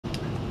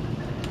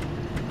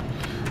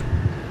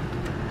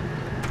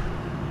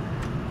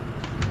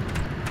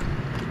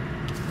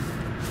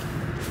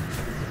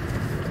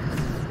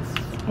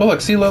Oh look,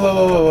 see, look,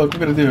 what we're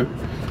gonna do.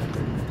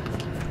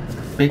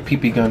 Big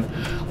PP gun.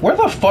 Where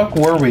the fuck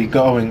were we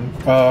going?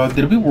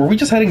 Were we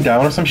just heading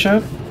down or some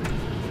shit?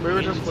 We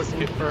were just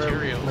looking for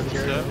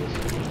materials.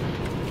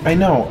 I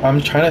know,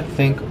 I'm trying to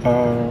think,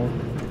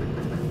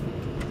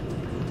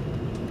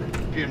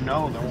 If you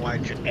know, then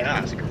why'd you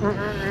ask?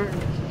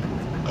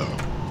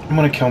 I'm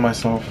gonna kill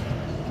myself.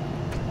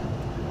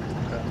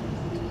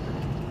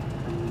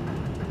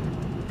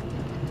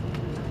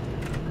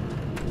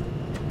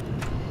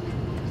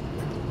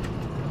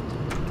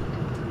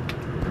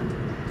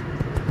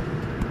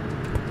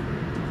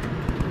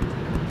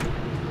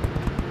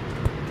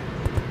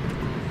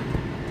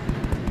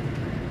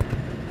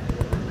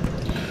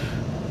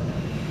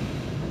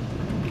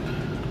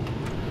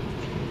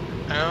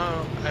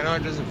 I know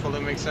it doesn't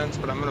fully make sense,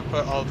 but I'm gonna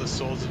put all the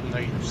Souls of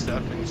Night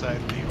stuff inside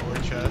the ore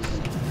chest.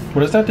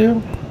 What does that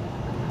do?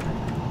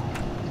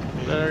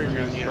 They're We're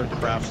gonna used need for them to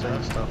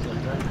crafting stuff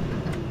like that.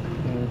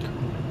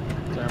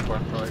 They're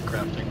important for like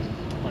crafting,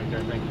 like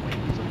I think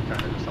wings and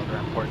kind of just other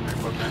important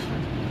equipment.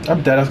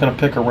 I'm dead. I was gonna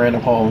pick a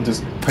random hole and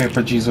just pray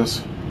for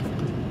Jesus.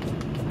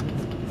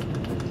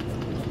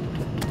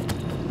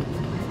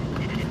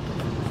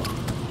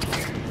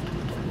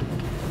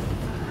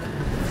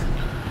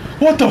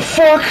 What the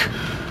fuck?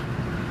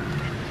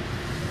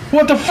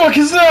 What the fuck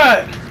is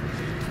that?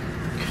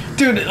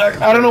 Dude,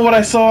 like, I don't know what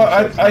I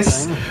saw. I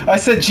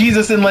said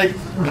Jesus and like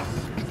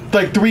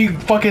 3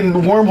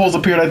 fucking wormholes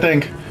appeared, I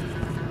think.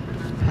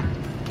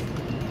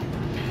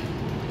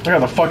 I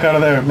got the fuck out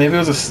of there. Maybe it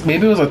was a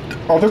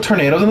are there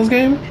tornadoes in this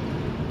game?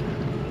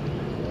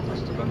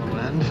 Must have been the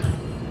wind.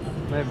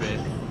 Maybe.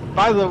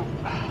 By the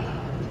I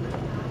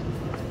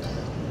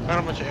don't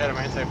know much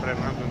adamantite, but I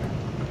don't have the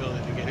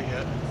ability to get it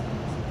yet.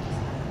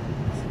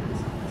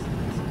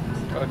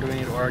 do we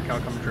need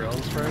orichalcum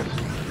drills first?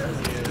 Yeah,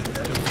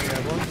 do we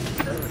have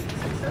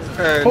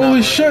one?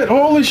 Holy shit!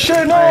 Holy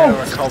shit! No! I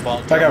have a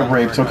cobalt I got drill,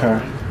 raped. not Okay.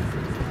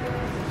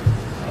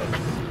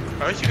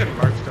 I wish you could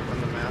mark stuff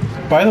on the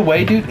map. By the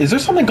way, dude, is there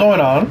something going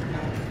on?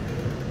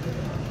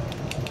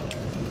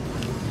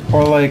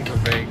 Or like, A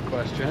vague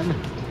question.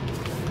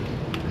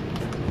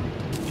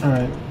 all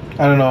right,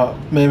 I don't know.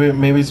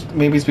 Maybe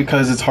it's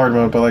because it's hard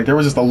mode, but like there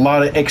was just a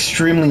lot of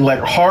extremely like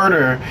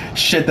harder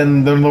shit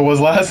than there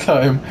was last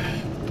time.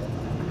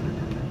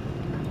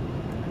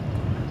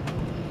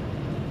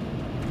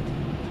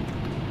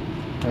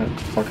 Alright,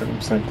 fuck it,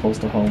 I'm staying close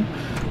to home.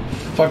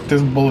 Fuck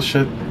this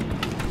bullshit.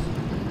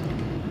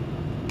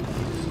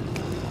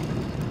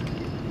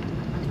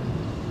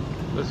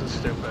 This is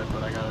stupid,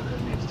 but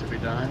it needs to be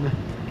done.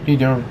 What are you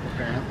doing?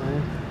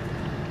 Apparently.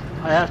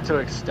 I have to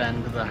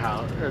extend the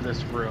house, or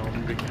this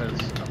room, because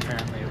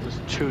apparently it was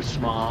too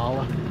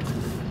small.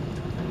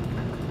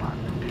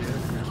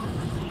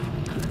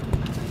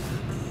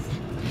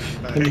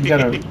 He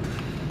got a,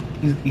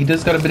 he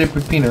does got a bit of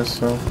a penis,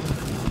 so.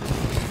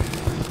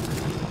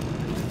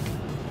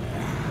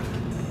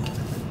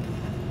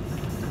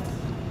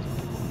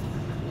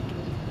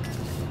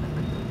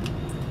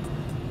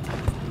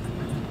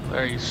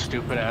 Very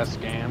stupid ass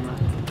game.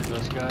 Is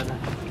this good?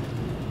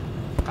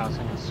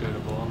 Housing is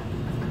suitable.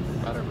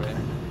 Better be.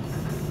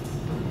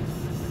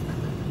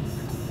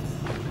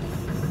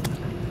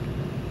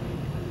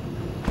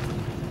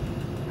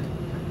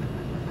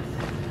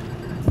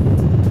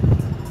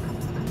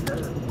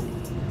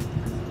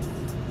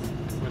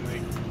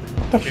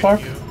 What the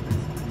fuck?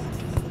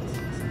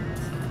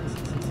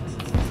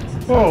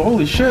 Oh,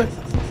 holy shit.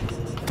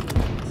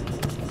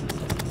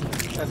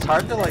 It's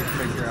hard to like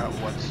figure out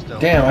what's still.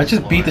 Damn, I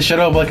just beat the shit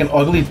out of like an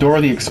ugly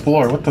Dora the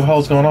Explorer. What the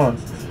hell's going on?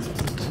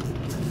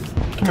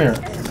 Come here.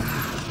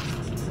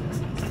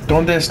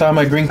 Don't dare stop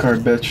my green card,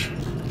 bitch.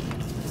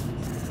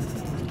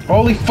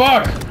 Holy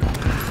fuck!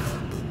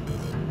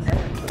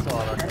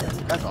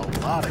 That's a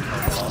lot of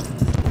cobalt.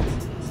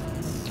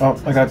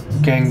 Oh, I got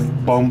gang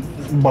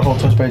butthole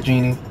touched by a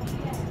genie.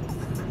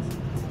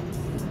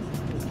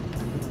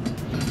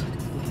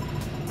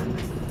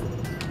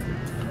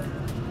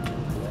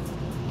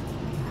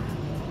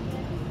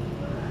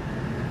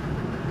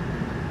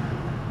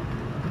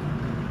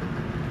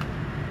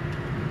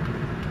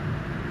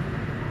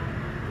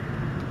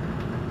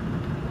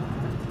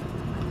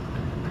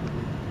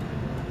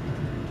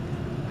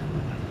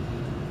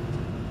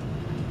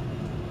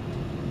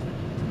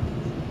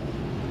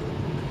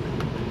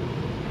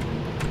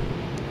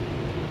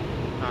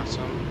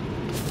 Awesome.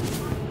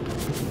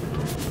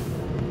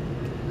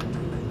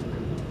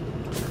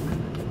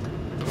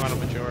 I want a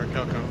bunch of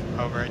orichalcum.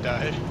 However, I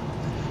died.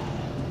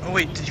 Oh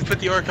wait, did you put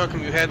the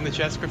orichalcum you had in the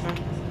chest, Griffin?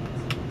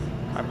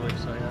 I believe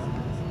so, yeah.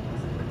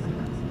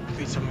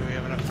 Please tell me we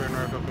have enough for an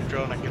orichalcum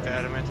drill and I can get the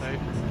adamantite.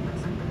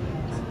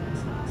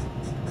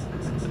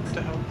 What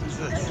the hell is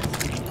this?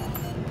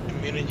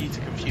 Immunity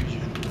to confusion.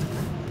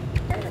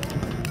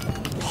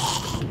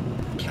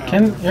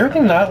 Can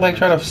everything not like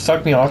try to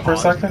suck me off for a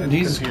second?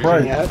 Jesus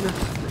Christ. Yet.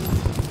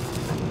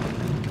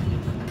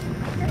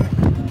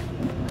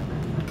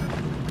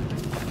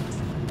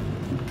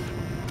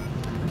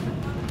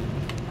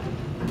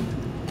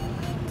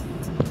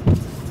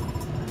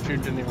 If you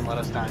Dude didn't even let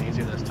us down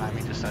easy this time.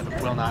 He just said,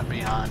 will not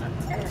be on.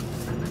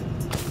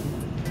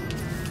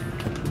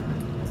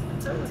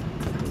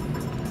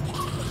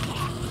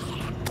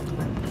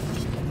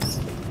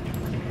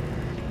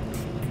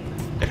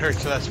 It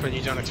hurts less when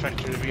you don't expect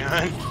her to be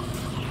on.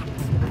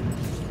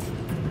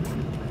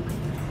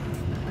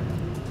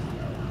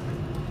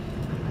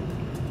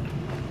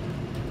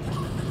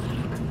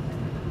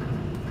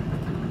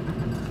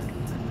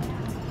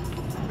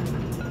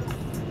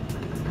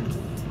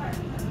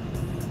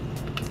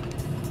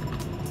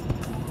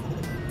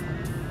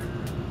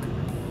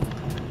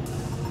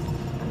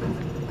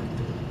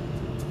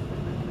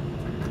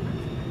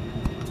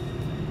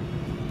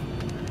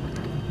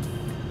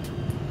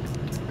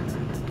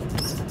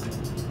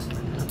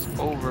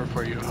 Over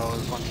for you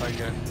hoes once I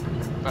get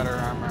better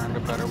armor and a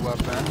better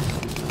weapon.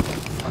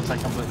 Once I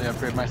completely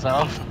upgrade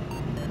myself.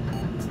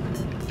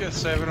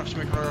 Yes, I have enough to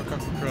make an Oracle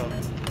control.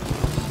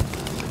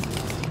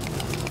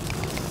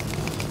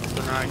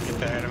 So now I can get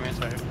the enemy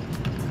inside.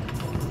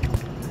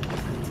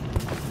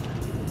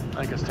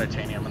 I think it's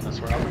titanium in this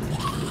world.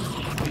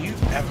 Will you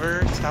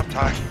ever stop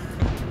talking?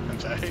 I'm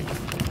sorry.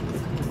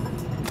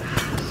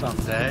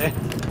 Someday.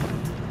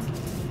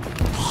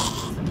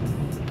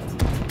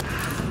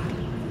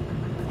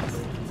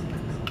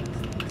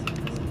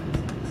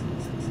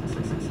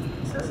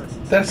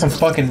 That's some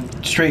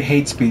fucking straight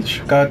hate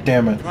speech. God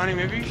damn it. Monty,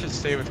 maybe you should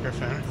stay with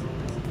Griffin.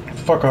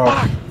 Fuck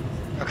off.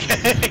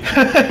 Okay.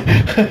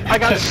 I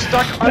got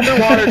stuck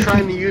underwater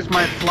trying to use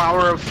my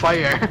flower of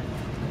fire.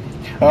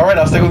 Alright,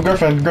 I'll stick with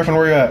Griffin. Griffin,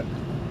 where you at?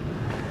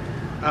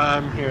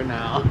 I'm here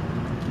now.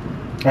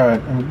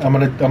 Alright, I'm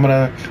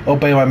gonna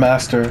obey my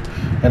master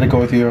and go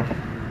with you.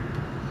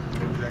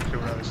 Exactly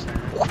what I was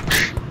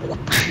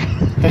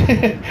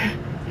saying.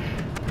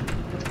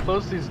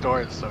 Close these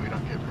doors so we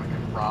don't get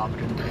fucking robbed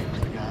and raped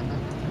again.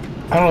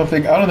 I don't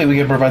think we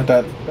can prevent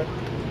that.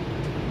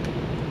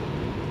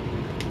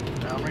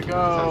 Down we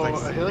go.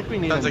 I feel like we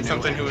need. Sounds like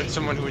something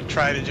someone who would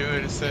try to do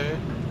it to say.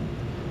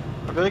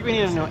 I feel like we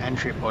need a new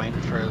entry point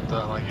for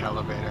the like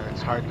elevator.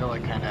 It's hard to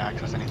like kind of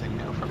access anything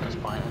new from this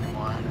point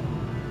anymore.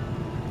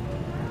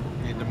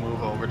 We need to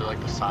move over to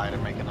like the side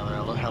and make another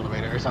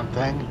elevator or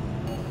something.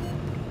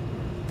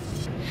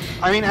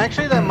 I mean,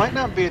 actually, that might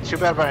not be too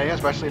bad of an idea,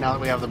 especially now that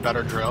we have the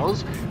better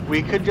drills.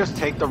 We could just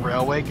take the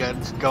railway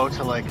goods, go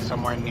to like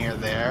somewhere near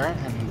there,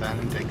 and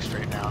then dig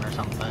straight down or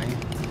something.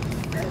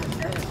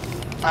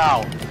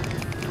 Ow!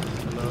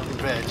 Little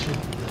bitch.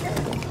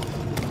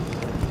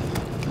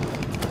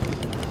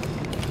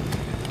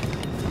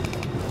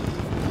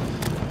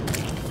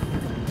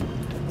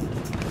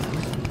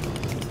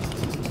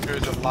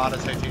 There's a lot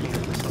of titanium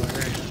in this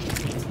area.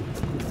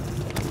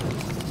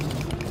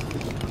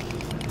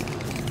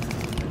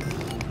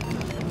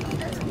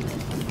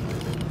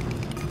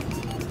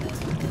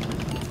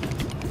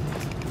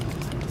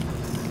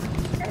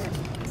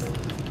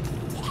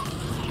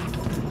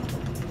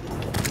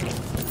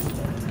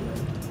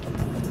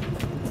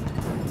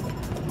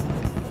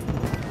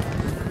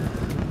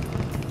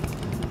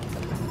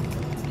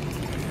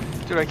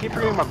 Dude, I keep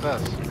forgetting about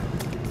this.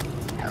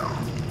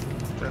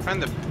 Did I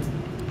find the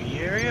B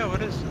area?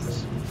 What is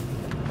this?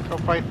 Go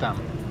fight them.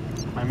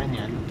 My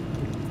minion.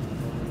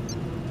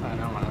 I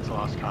know when it's a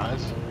lost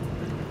cause.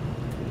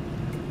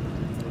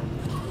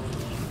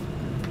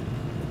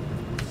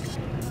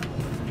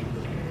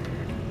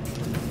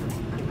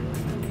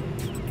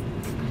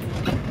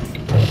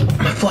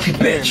 Fluffy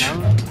bitch!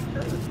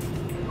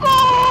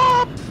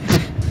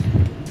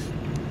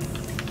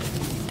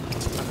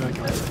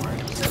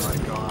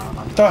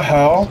 What the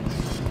hell?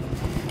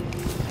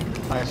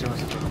 I assume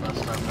it's the best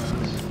stuff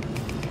is.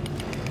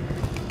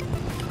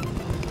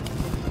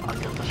 I'll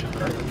get the shit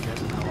that I can get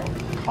and I will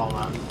call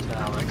out to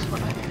Alex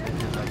when I need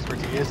his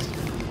expertise.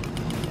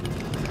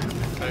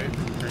 Sorry,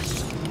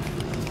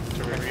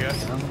 Terraria?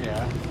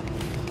 Yeah.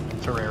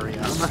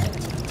 Terrarium.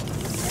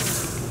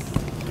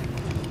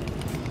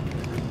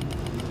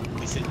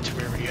 We said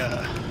Terraria,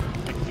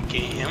 like the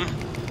game.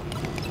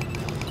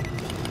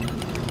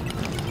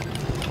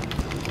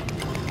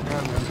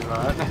 I'm into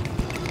that.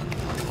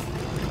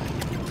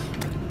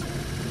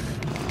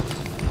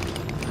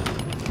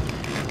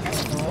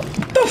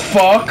 What the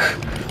fuck?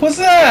 What's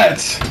that?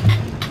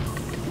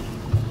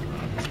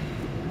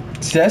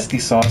 Zesty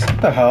sauce.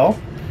 What the hell?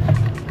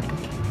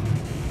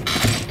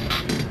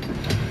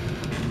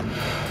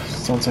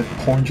 Sounds like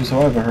porn juice if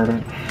I ever heard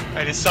it.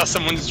 I just saw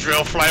someone's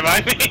drill fly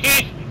by me. I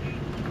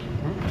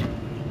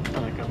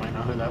think I might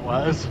know who that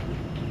was.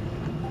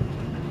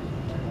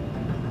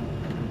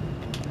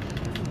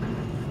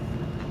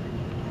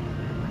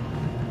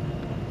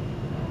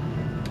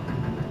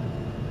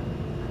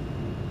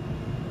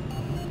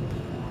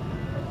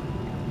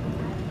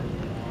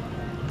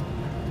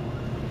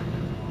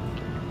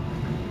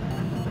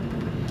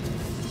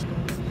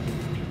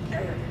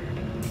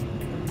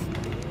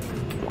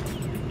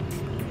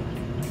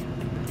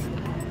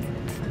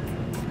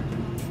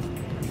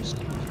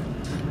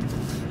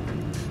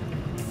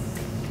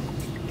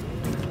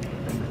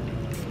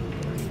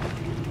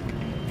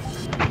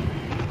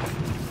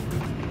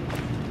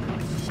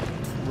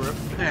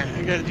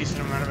 I got a decent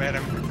amount of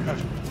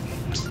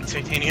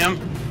titanium.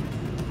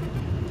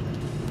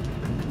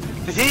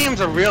 Titanium's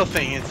a real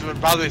thing. It's what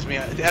bothers me.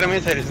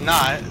 Adamantite is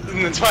not,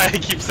 and that's why I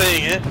keep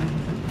saying it.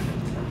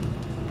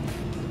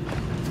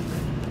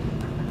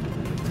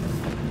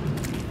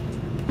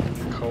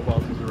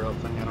 Cobalt is a real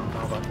thing. I don't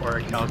know about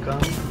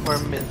orichalcum or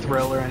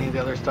mithril or any of the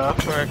other stuff.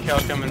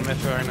 Orichalcum and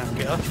mithril are not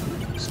real.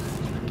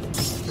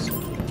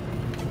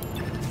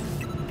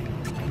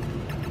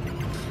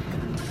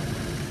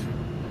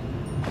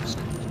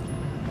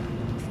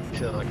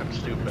 I feel like I'm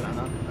stupid.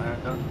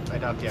 I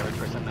doubt the average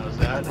person knows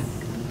that.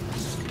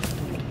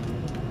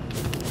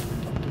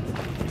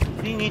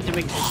 What do you need to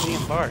make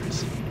titanium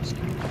bars?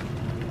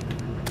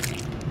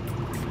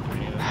 We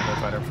need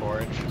another better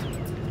forge.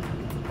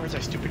 Where's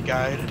our stupid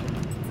guide?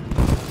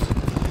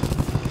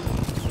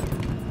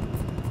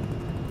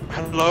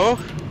 Hello?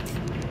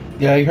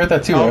 Yeah, you heard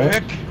that too, right?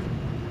 Rick?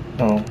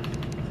 No.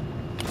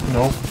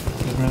 Nope.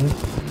 Just a minute.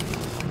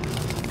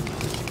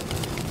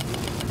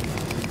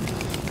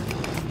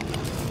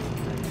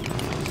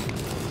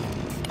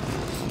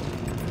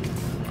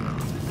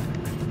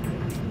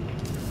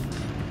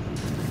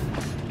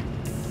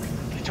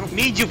 I don't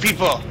need you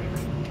people!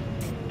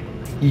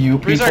 You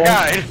people? Where's our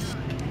guide?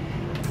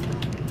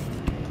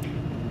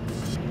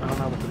 I don't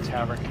know what the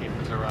tavern keep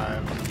has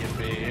arrived.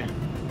 Yippee.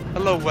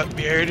 Hello,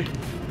 Wetbeard.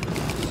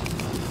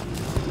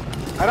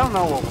 I don't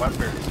know what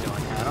Wetbeard is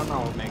doing here. I don't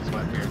know what makes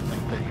Wetbeard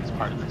think that he's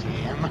part of the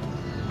team.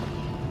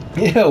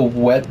 Yeah,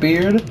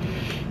 Wetbeard?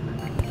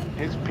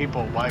 His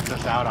people wiped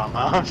us out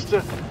almost.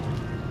 His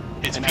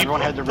and people.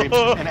 everyone had to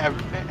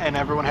and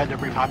everyone had to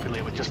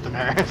repopulate with just the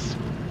nurse.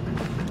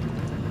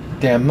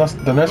 Damn,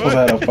 the nurse was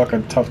had a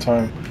fucking tough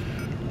time.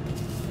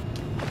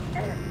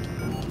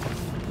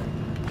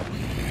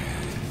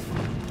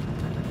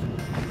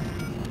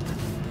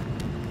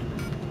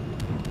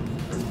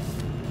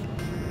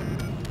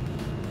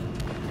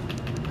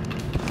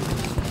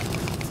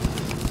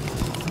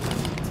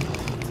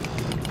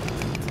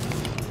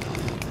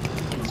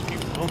 These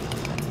people.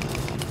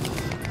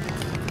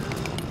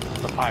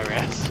 The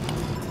pirates.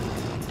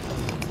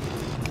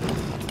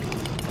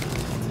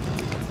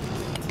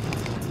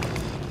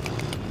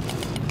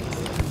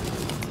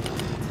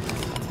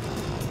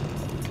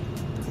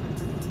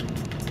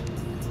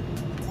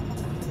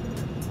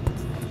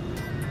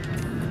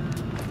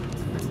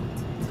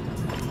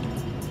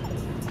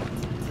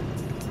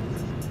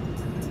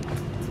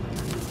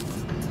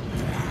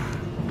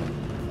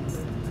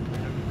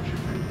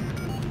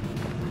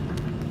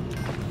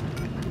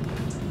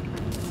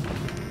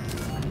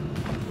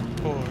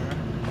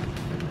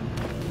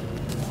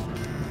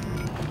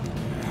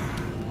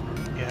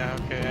 Yeah,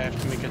 okay, I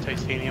have to make a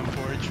titanium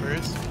forge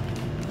first.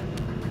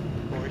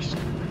 Forged.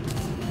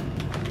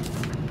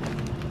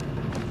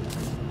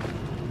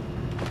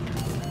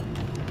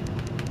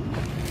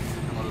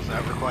 And what does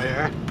that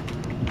require?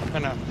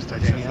 Enough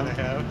titanium that I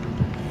have.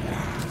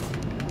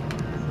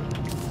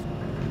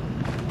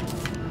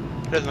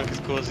 It doesn't look as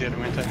cool as the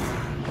adamantite.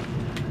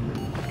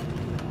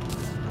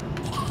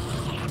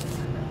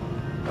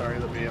 Sorry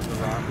that we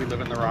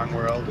live in the wrong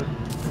world.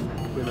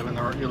 You live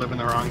in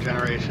the wrong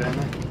generation.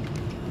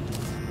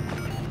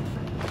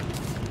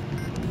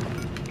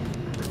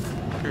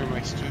 Screw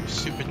my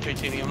stupid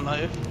titanium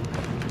knife.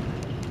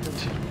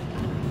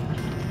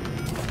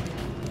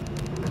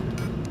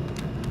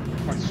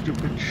 My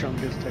stupid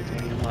Chungus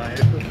titanium knife.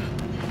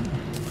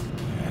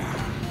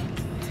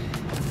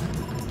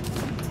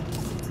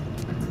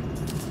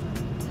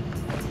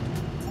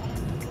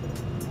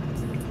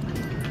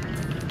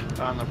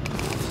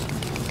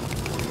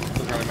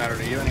 Doesn't really matter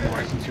to you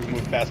anymore since you've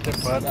moved past it,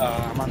 but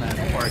I'm on that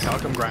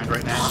orichalcum grind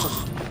right now.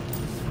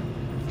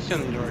 Still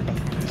need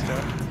orichalcum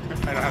stuff.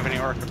 I don't have any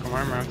orichalcum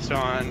armor. I'm still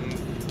on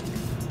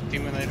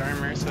demonite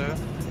armor, so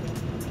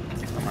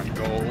I'm on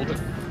gold.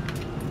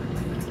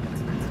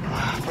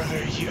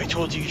 Brother, I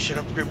told you should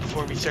upgrade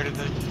before we started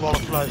the wall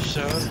of flush,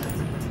 so.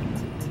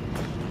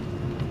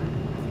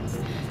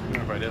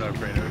 Even if I did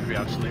upgrade, it would be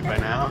obsolete by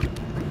now.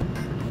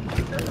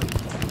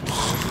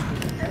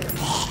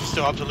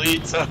 Still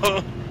obsolete,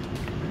 so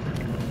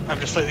I'm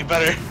just slightly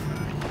better.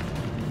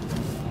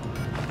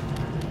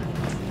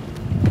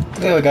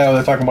 The other guy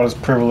they're talking about his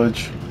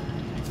privilege.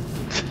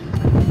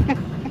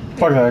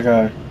 Fuck that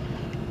guy.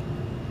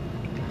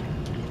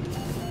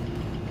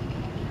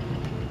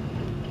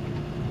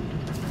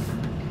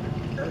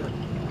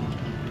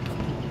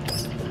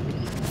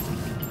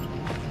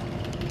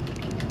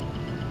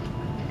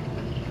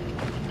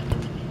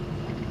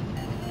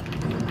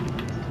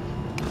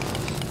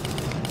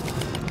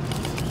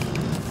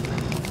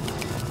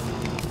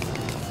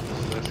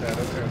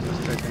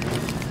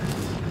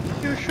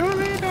 You shoot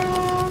me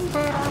down,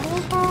 but I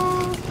won't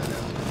fall.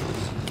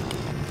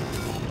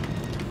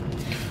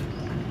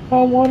 I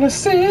wanna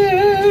see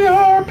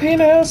your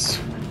penis.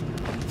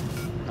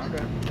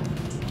 Okay.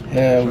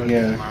 Hell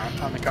yeah.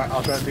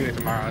 I'll try to do it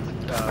tomorrow at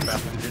the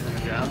bathroom in the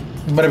gym.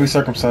 You better be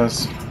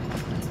circumcised. I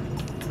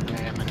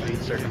am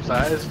indeed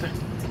circumcised.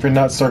 If you're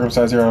not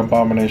circumcised, you're an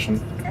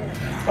abomination.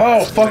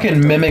 Oh,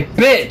 fucking mimic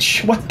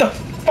bitch! What the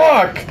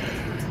fuck?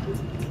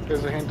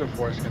 There's a hint of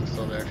foreskin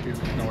still there if you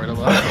know where to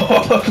look.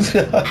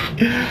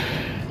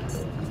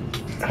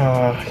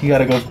 You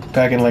gotta go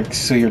back and like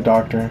sue your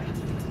doctor.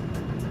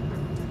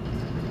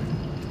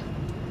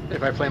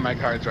 If I play my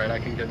cards right, I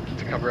can get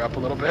to cover up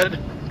a little bit.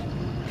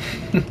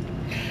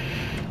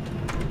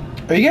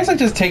 Are you guys like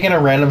just taking a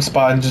random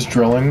spot and just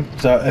drilling?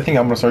 So I think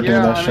I'm gonna start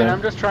doing that shit.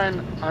 I'm just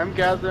trying. I'm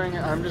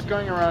just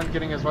going around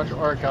getting as much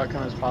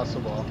orichalcum as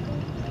possible,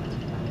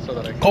 so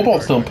that I can.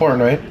 Cobalt's still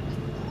important, right?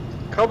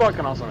 Cobalt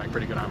can also make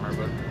pretty good armor,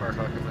 but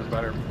orichalcum is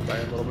better by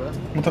a little bit.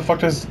 What the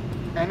fuck does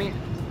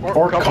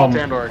Cobalt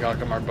and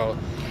orichalcum are both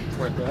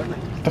worth it.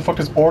 What the fuck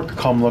does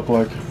orichalcum look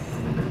like?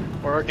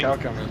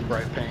 Orichalcum is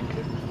bright pink.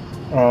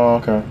 Oh,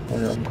 okay.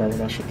 I'm grabbing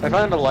that shit. If I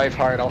find a life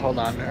heart, I'll hold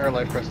on, or a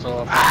life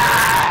crystal.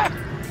 I'll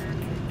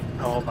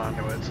hold on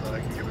to it so that I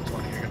can give it to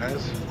one of you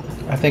guys.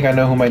 I think I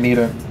know who might need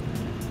it.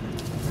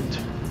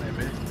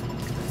 Maybe.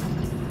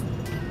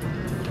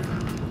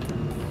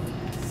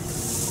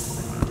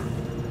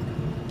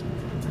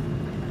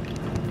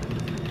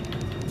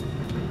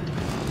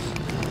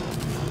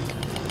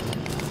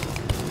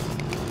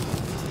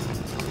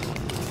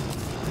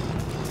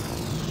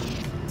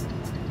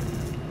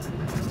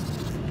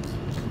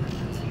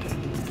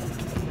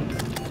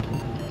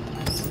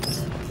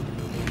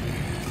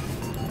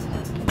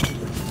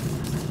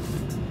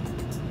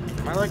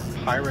 My like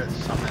pirate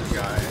summon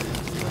guy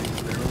is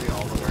like literally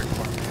all the work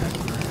for me.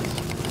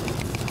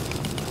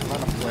 I'm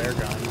on a flare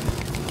gun.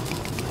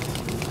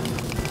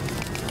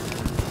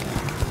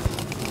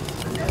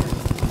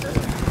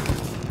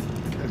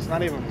 It's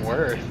not even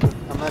worth.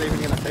 I'm not even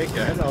gonna take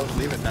it. I'll just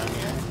leave it down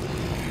here.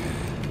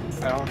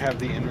 I don't have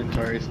the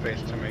inventory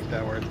space to make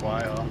that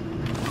worthwhile.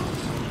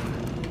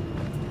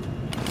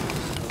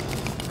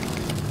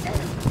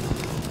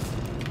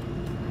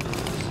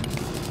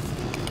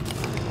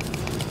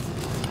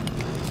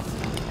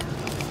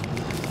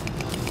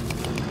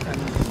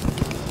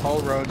 All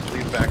roads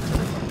lead back to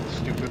the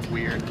stupid,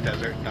 weird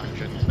desert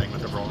dungeon thing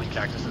with the rolling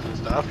cactuses and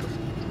stuff.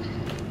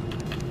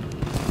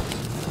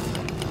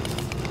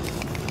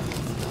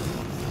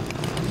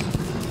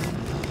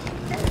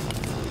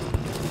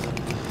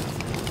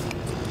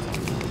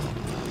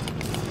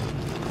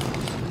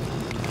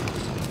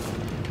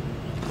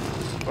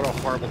 What a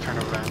horrible turn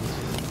of events.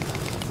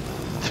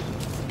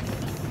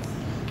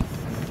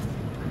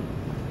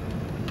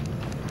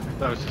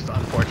 That was just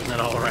unfortunate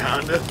all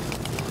around.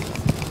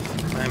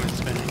 Time is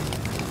spinning.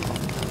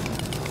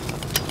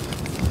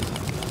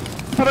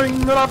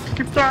 Putting it up,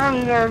 keep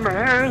down there,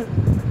 man.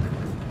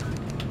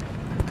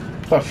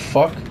 What the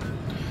fuck?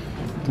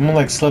 Someone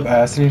like slip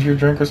acid into your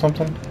drink or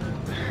something?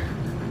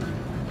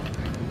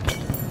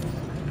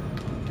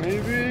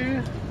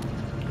 Maybe.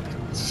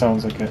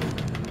 Sounds like it.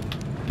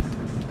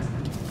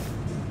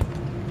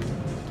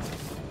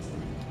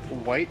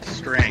 White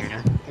string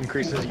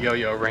increases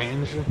yo-yo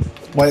range.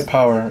 White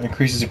power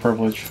increases your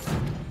privilege.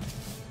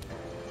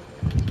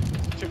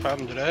 What's your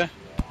problem today?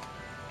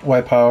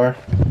 White power.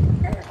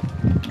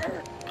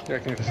 You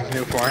reckon this is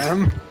new for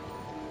him?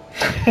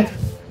 No,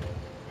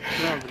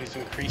 but he's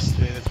increased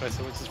today, that's why I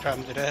said what's his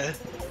problem today?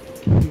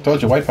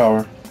 Told you, white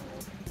power.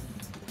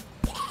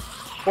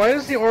 Why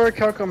is the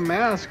orichalcum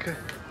mask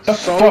The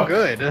so fuck?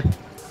 good? I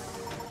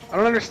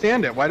don't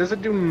understand it. Why does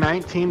it do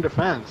 19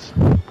 defense?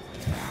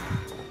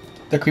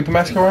 The creepy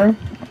mask you're wearing?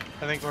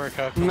 I think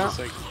orichalcum No. is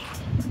like...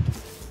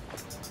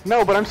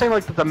 No, but I'm saying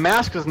like the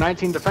mask is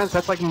 19 defense.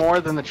 That's like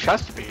more than the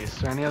chest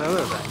piece or any of the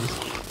other things.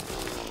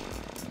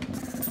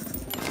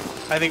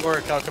 I think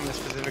orichalcum is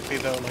specifically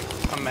though like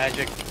a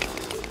magic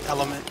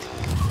element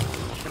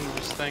in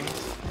most things.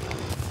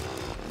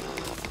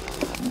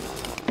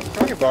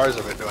 How many bars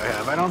of it do I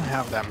have? I don't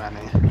have that many.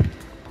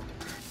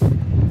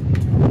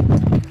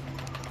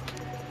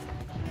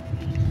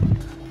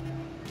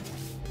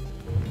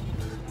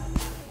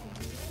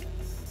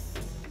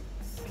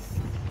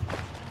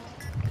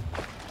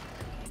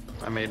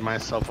 I made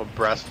myself a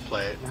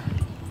breastplate.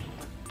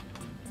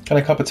 Can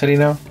I cup a titty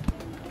now?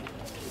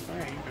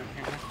 Alright, you go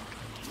here.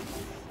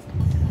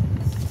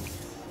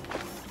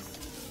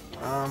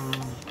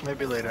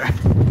 Maybe later.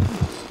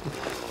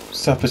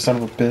 Selfish son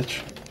of a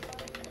bitch.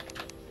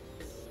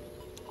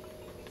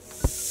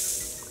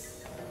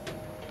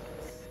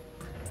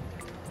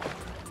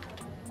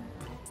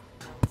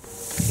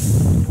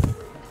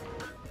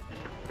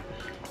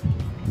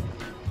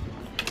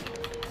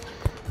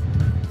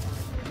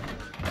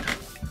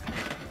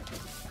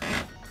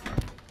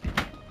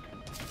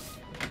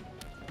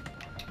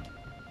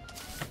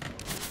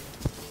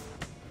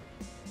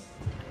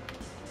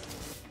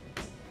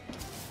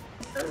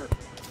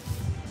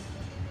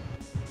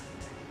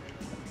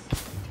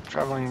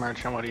 Traveling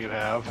merchant, what do you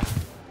have?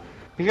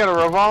 You got a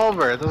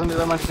revolver, it doesn't do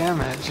that much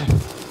damage.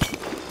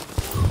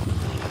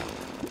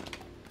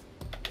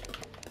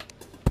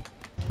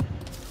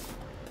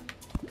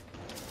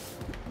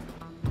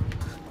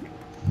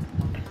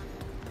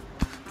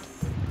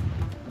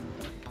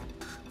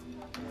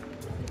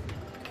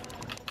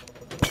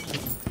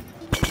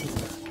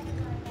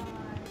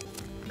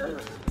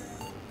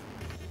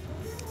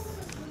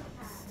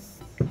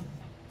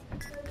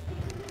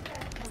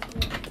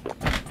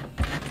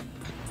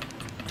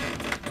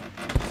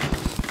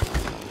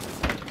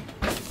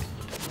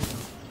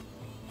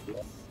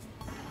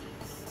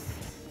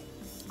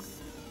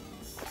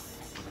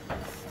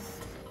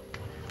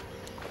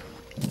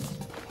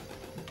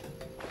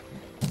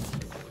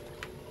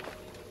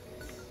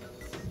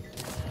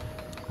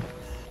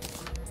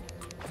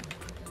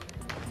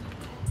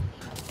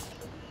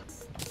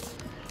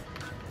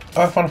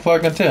 I found a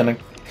flag gun too, and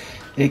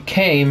it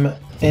came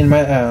in my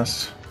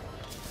ass.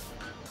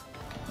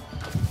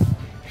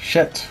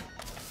 Shit.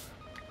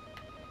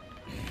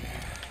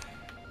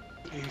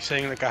 Are you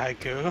saying like a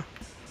haiku?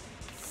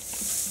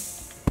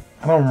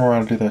 I don't remember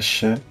how to do that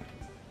shit.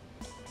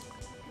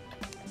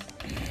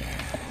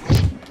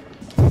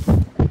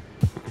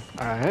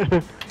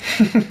 Alright.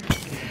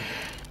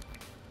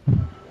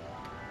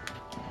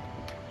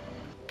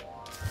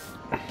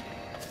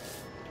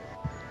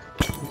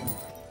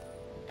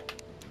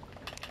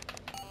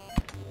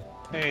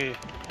 Hey,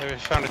 I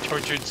found a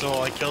tortured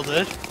soul. I killed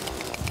it.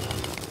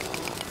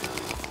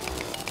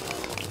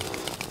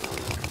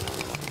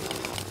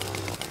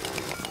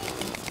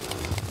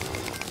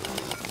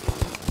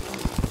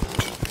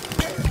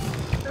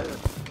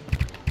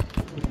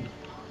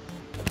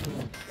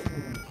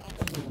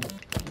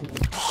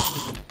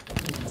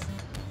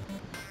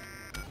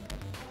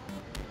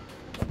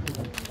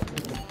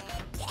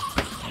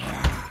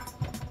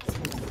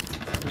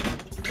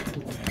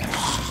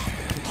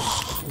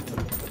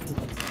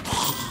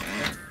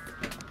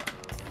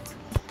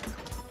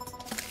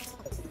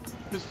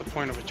 What's the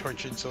point of a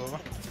tortured soul?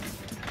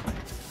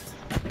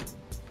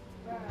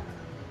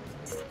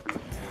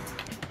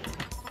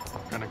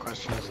 What kind of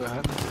question is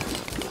that?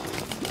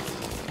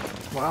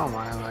 Wow,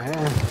 my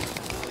hand.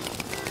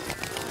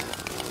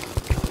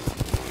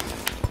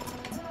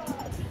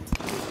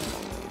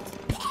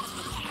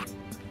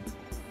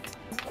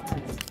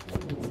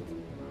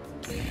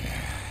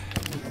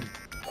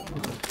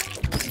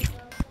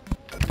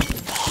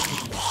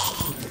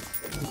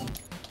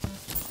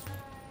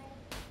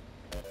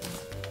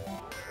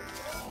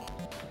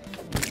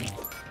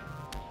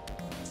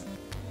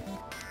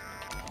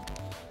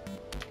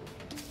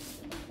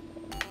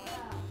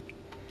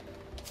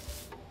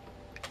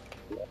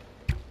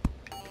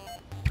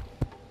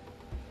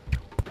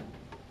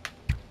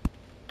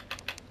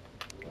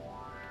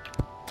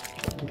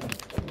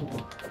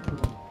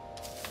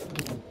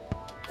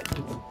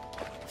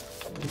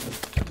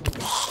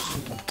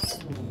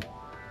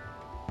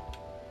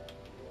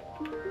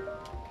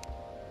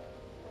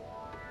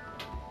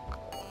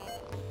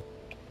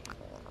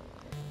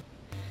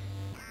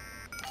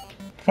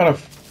 I found a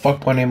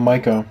fuckboy named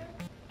Micah.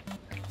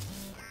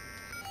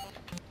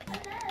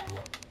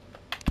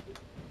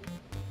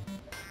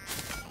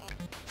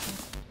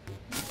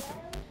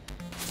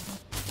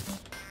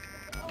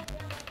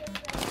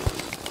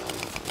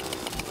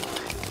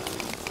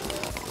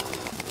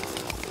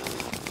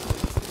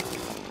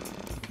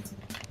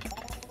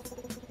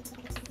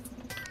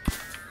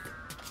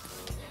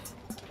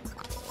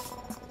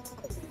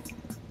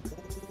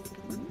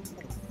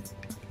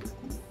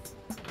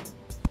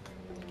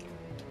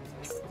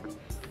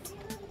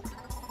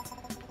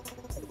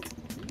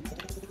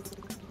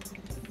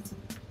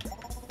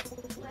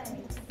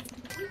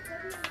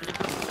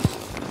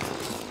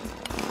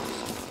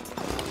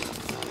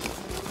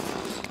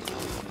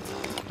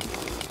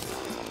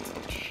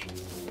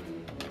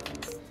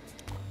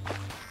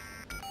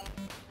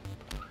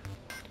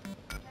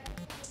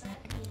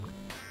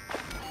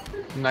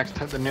 Next,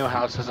 the new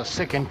house is a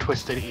sick and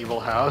twisted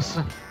evil house.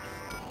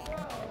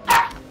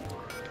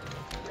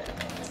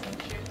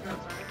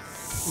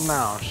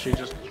 No, she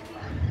just...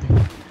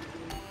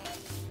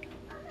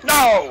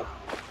 No!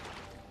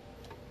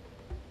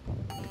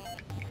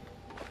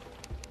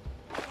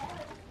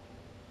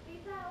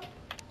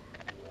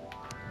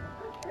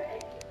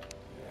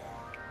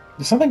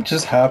 Did something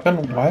just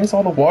happen? Why is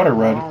all the water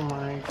red? Oh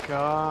my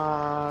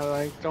god,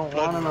 I don't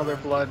want another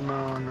blood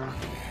moon.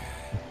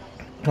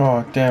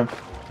 Oh, damn.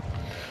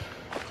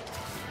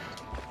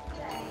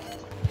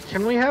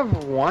 Can we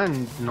have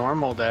one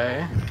normal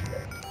day?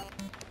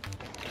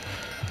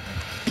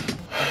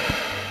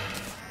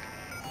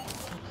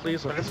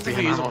 Please let What this if be we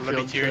a use normal a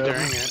bloody field tear trip.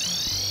 during it?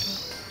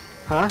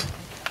 Huh?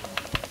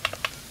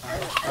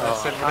 I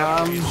said, what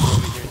if we use a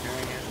bloody tear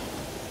during it?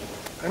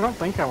 I don't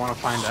think I want to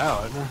find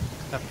out.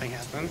 Nothing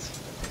happens.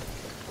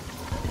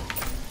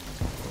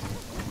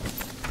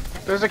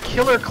 There's a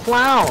killer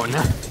clown!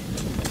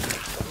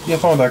 Yeah, I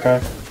found that guy.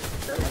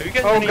 Have you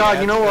guys Oh any god,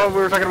 ads you know for what? that?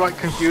 We were talking about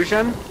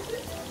confusion?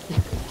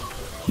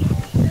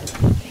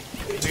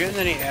 Have you gotten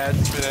any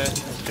ads for that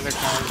killer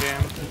clown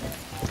jam?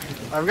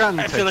 I've gotten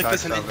I feel like TikToks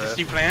this is an of it.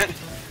 industry plant.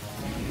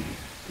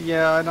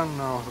 Yeah, I don't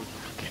know who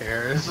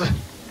cares. I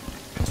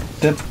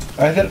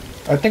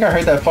think I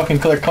heard that fucking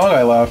Killer Kong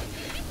guy laugh.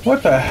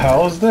 What the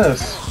hell is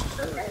this?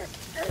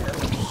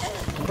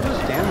 What is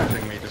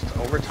damaging me just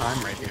over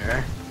time right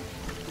here?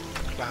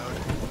 Cloud.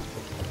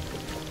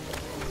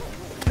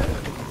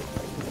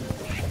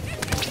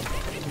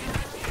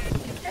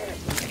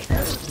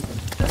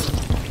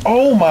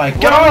 Oh my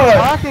What are we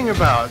god! talking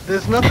about?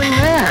 There's nothing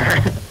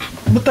there!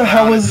 What the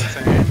hell Cloud is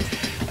insane.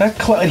 that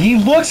clown? He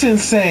looks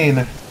insane!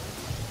 And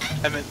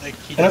I meant like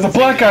he there's a doesn't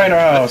black say guy in our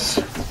anything, house.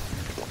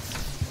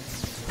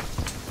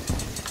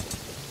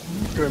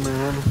 Good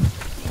man.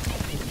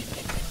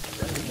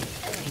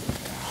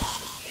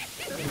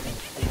 but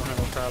you don't have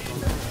a problem.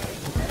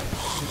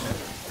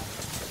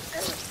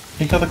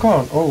 He killed the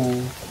clown.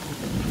 Oh.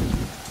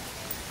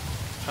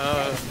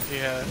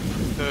 Yeah,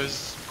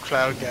 those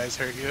cloud guys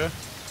hurt you.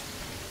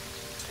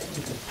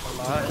 A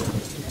lot.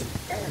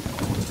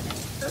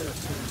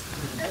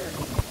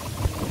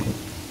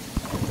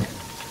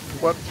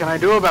 What can I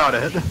do about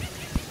it?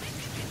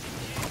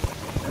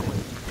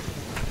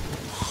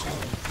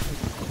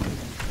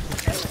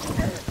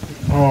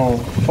 Oh,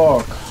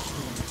 fuck.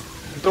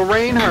 The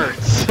rain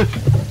hurts.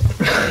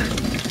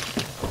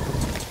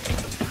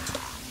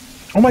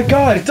 Oh my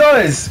god, it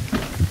does!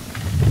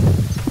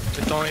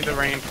 It's only the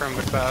rain from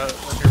the cloud,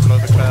 if you're below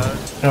the cloud.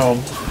 No.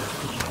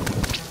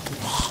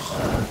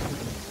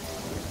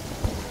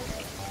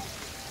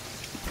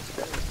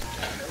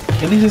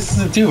 At least this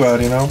isn't too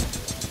bad, you know?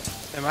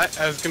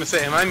 I was gonna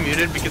say, am I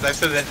muted because I've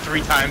said that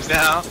 3 times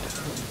now?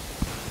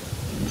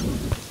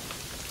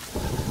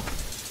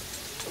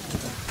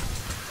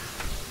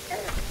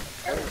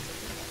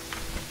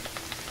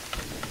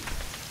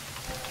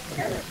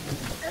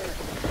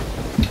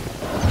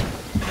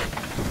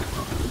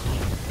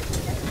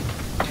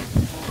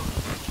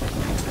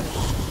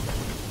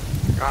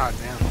 God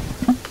damn.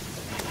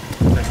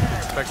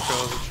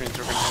 Spectrals, which means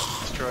we're gonna have to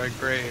destroy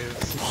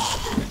graves.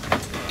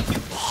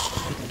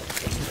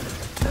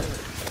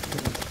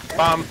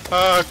 Bomb!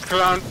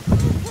 Clown!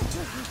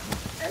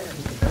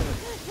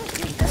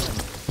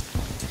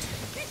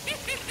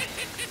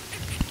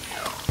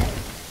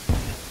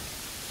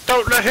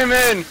 Don't let him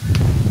in!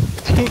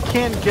 He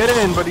can't get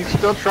in, but he's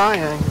still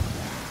trying.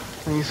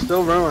 And he's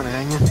still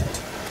ruining.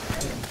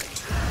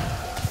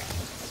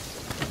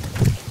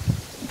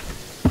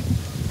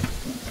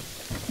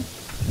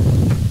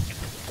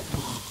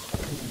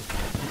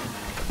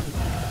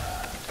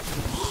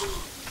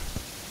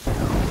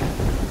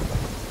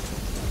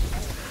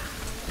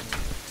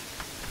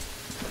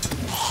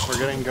 We're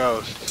getting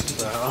ghosts,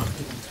 so...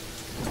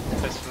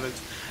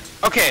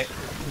 Okay,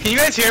 can you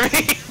guys hear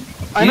me?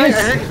 I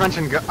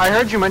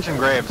heard you mention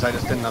graves, I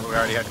just didn't know that we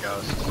already had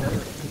ghosts.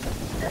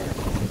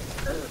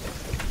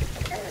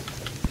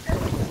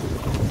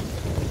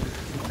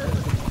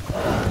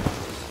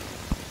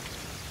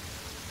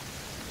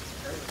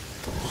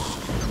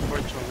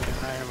 Unfortunately,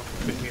 I am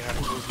completely out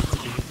of movement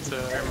speed, so I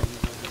remember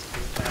movement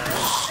speed.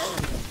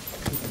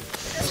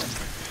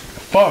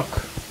 Fuck.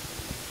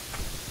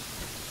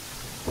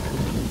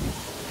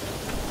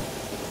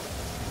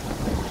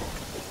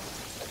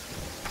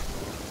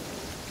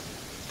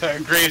 There are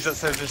graves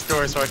outside this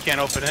door, so I can't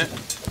open it.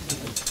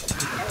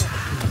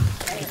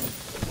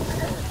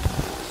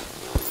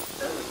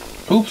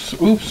 Oops,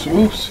 oops,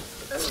 oops.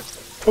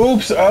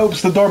 Oops,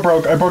 oops, the door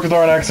broke. I broke the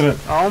door on accident.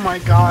 Oh my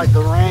god,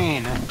 the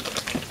rain!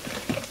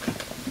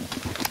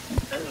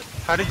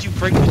 How did you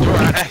break the door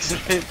on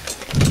accident?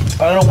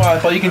 I don't know why, I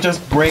thought you can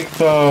just break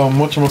the,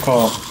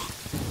 whatchamacallit.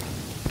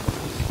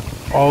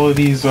 All of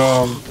these,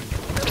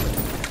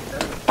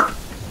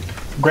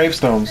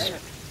 gravestones.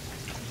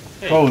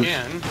 Hey, Oh, you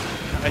can.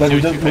 I like see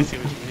we what just- you- I see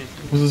what you mean.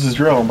 This is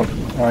drill, but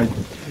I...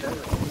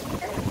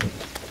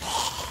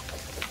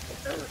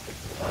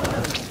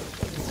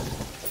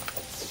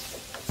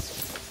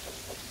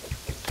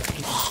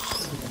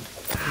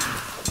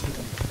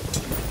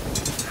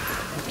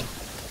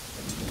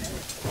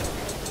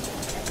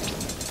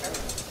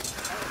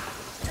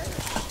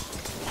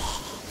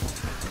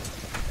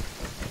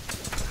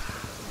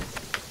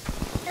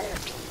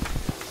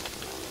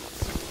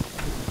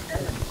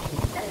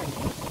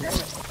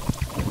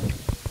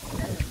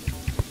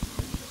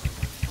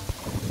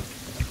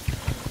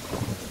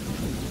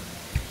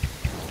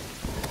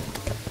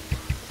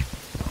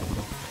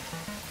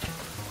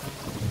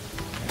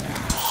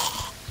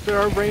 There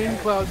are rain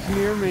clouds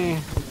near me.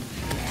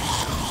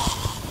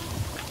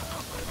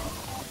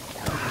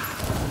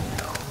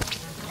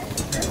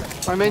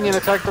 My minion,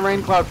 attack the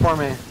rain cloud for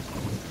me.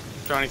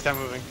 Johnny, stop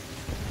moving.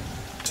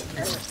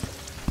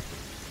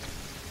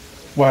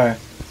 Why?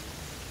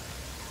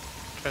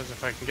 Because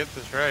if I can get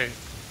this right.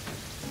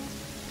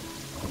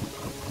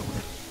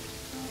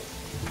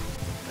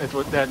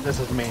 This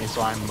is me,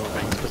 so I'm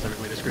moving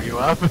specifically to screw you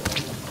up.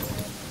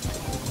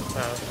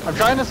 I'm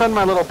trying to send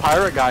my little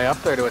pirate guy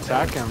up there to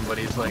attack him, but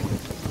he's like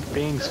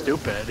being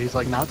stupid. He's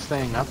like not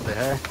staying up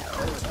there.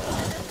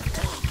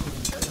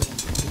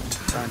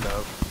 Kind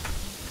of.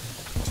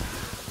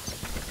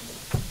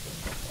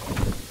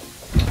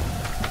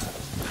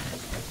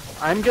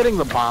 I'm getting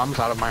the bombs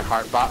out of my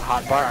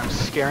hotbar. I'm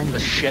scaring the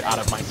shit out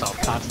of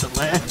myself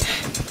constantly.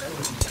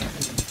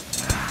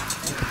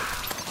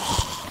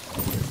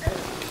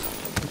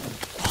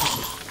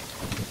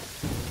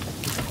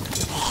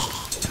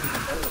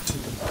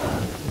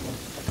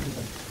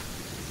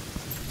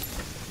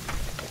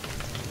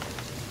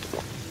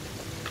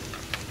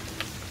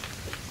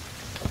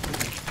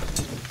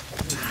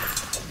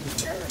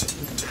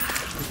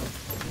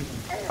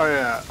 Oh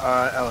yeah,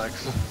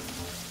 Alex.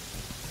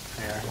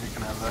 Here, you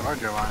can have that. Or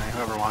Giovanni,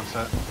 whoever wants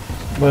it.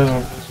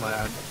 Listen.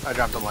 I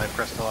dropped a life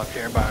crystal up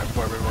here by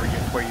where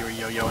you were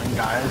yo-yoing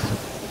guys.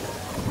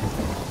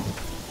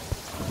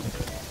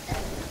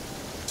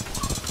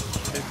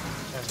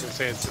 I was gonna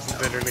say it's just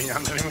literally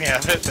not letting me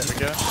have it. There we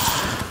go.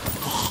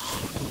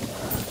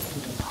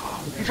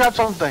 You dropped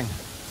something.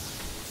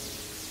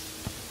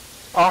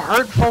 A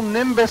hurtful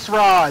Nimbus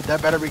Rod!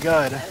 That better be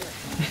good. I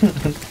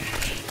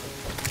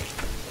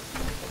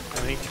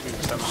think you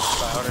can summon a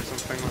cloud or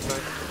something with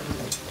it.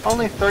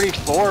 Only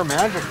 34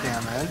 magic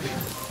damage.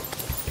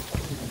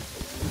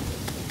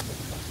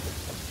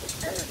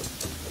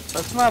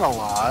 That's not a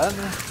lot.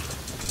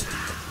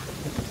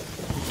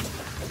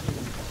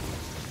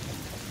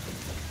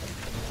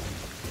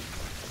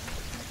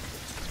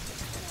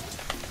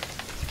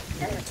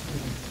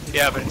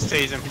 Yeah, but it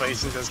stays in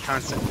place and does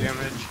constant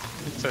damage,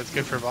 so it's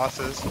good for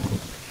bosses.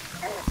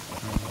 Okay,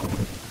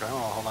 well,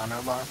 hold on to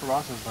a bar for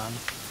bosses then.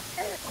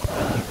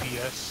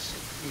 DPS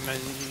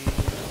menu.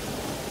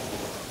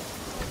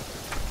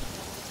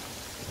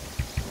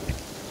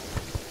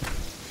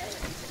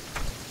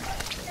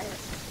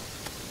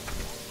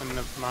 When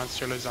the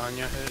monster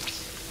lasagna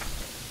hits.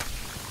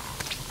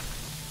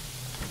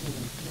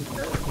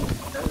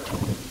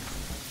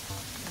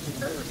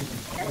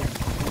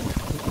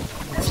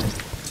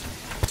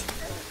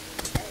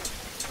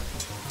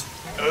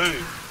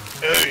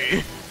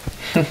 Hey!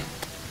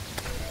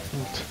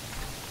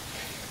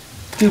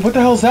 Dude, what the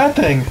hell's that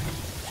thing?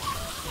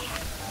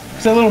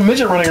 It's that little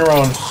midget running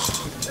around.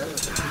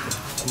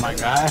 Oh my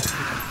god.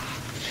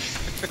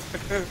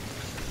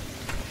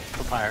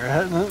 The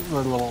pirate, the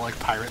little like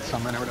pirate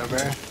summon or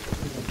whatever.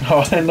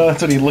 Oh, I didn't know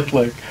that's what he looked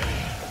like.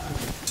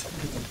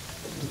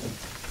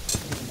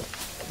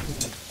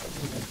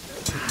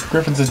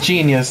 Griffin's a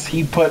genius.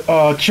 He put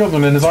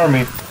children in his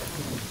army.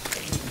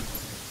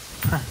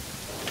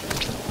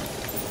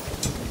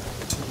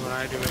 When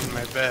I do it in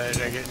my bed,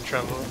 I get in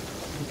trouble.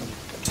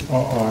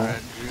 Uh-oh.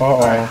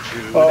 Uh-oh.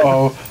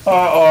 Uh-oh.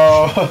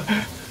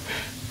 Uh-oh.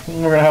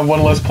 We're gonna have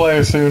one less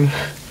player soon.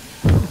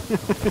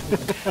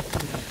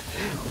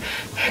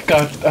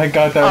 I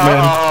got that,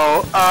 man.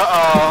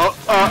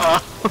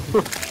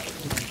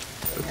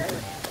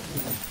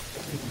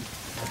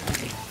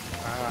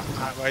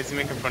 Why is he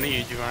making fun of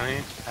you,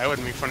 Giovanni? I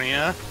wouldn't make fun of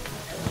you.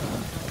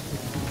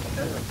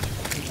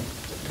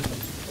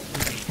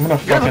 I'm gonna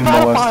fucking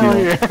molest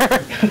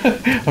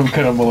you. I'm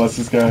gonna molest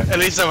this guy. At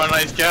least I'm a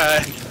nice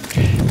guy.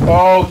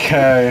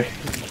 Okay.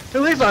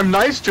 At least I'm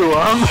nice to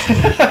him.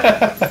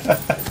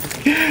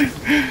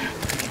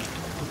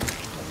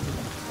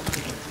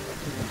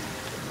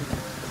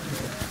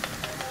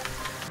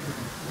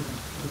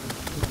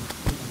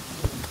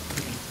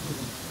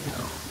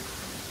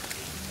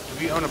 Do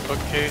we own a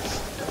bookcase?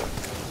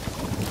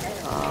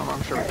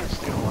 I'm sure we can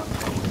steal one.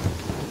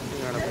 We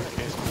own a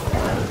bookcase.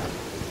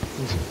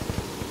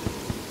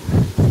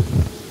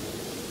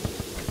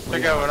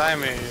 Check out what I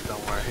made.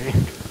 Don't worry.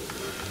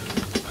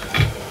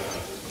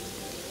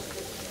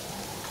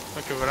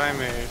 Look at what I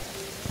made.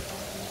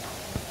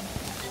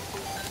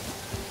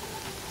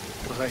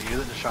 Was that you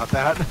that just shot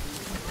that? I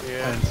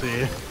Yeah. didn't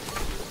see.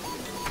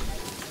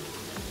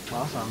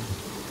 Awesome.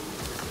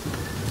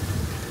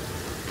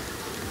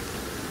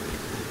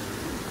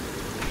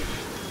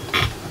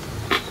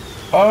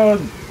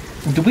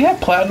 Do we have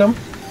platinum?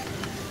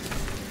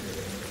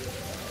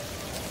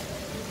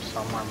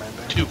 Somewhere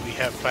maybe. Do we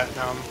have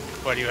platinum?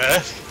 Why do you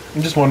ask?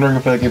 I'm just wondering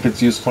if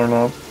it's useful or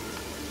not.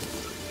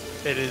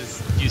 It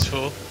is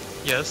useful.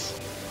 Yes.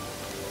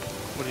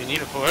 What do you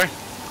need it for?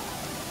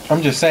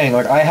 I'm just saying,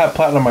 like, I have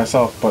platinum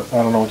myself, but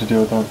I don't know what to do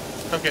with them.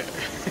 Okay.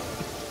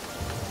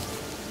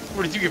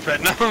 Where did you get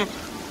platinum?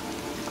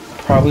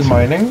 Probably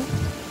mining?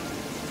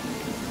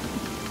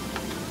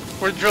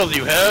 What drill do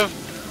you have?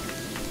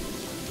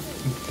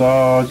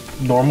 The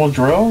normal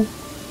drill?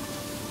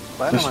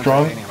 Platinum and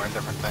strong- titanium are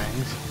different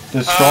things.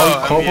 The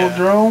strong cobalt yeah.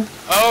 drill?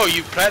 Oh,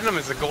 platinum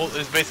is the gold.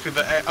 Is basically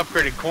the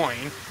upgraded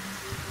coin.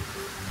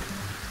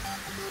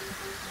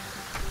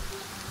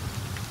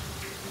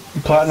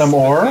 Platinum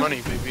That's ore?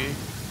 money, baby.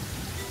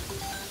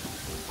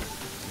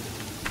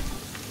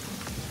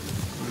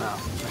 No,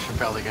 I should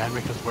fail again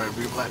because we're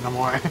platinum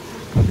ore.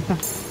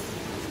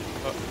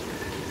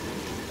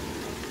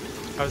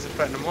 How's it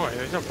platinum ore?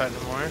 There's no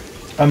platinum ore.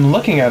 I'm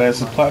looking at it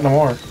as a platinum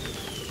ore. I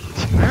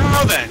don't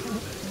know then.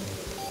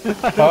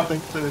 I don't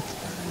think that it's.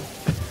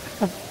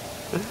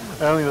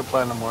 I don't think the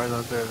platinum ores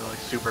out there are like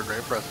super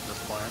great for us at this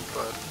point,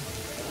 but.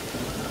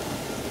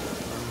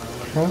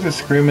 Why is it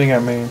screaming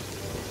at me?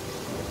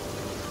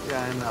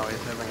 Yeah, I know,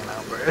 he's having an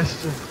outburst.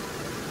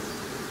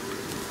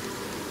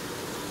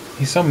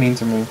 He's so mean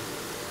to me.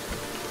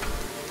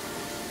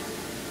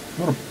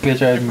 What a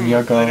bitch-ass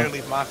yucko.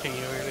 Literally mocking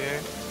you earlier.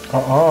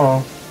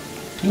 Uh-oh.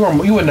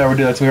 You would never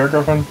do that to me, right,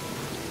 girlfriend?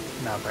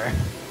 Never.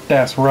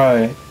 That's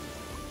right.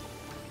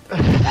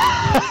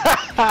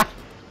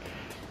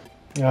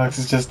 Alex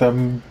is just a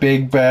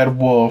big bad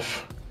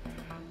wolf.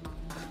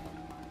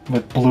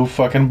 With blue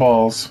fucking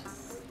balls.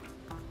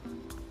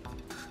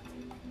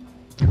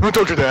 Who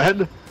told you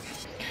that?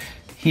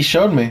 He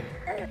showed me.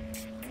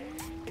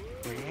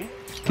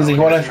 He's like,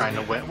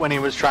 When he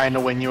was trying to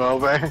win you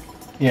over.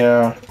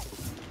 Yeah.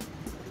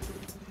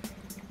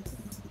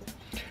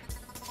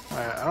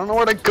 I don't know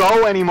where to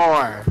go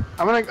anymore.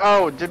 I'm gonna.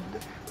 Oh,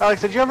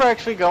 Alex, did you ever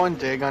actually go and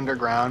dig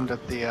underground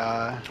at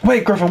the?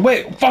 Wait, Griffin,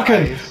 wait!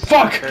 Fucking! Nice.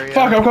 Fuck! Area.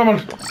 Fuck, I'm coming!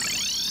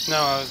 No,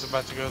 I was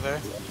about to go there.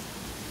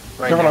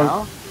 Right Girlfriend,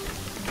 now?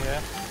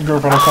 Yeah.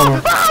 Girlfriend, I'm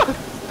coming.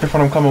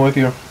 Girlfriend, I'm coming with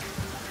you.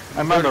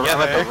 I'm on the,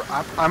 together.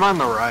 I'm on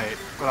the right,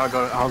 but I'll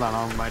go. Hold on,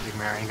 I'll Magic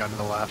Mary and go to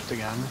the left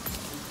again.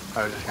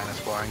 I was just kind of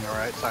exploring the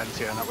right side and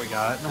seeing what we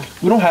got.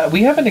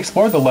 We haven't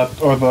explored the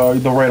left or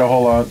the right a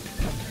whole lot.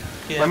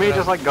 Yeah, Let me but,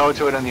 just like go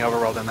to it in the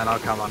overworld and then I'll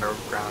come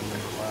underground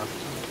and the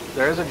left.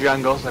 There is a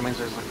jungle, so that means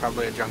there's like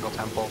probably a jungle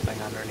temple thing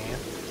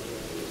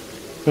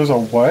underneath. There's a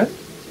what?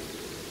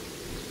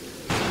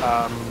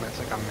 It's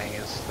like a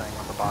maze thing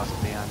with a boss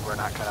at the end. We're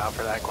not cut out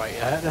for that quite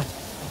yet.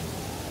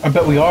 I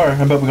bet we are.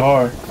 I bet we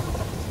are.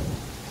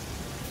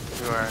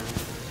 You are a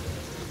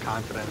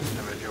confident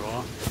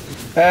individual.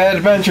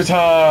 Adventure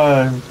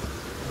time!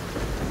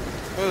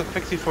 oh, the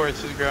pixie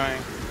forest is growing.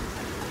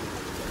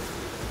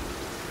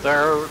 There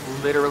are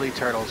literally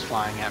turtles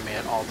flying at me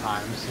at all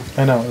times.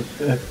 I know.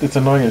 It's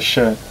annoying as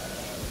shit.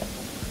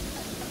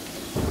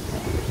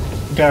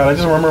 God, I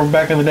just remember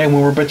back in the day when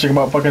we were bitching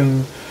about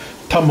fucking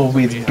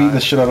tumbleweeds beating the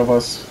shit out of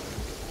us.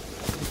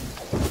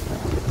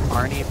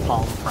 Arnie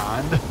Palm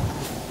Frond.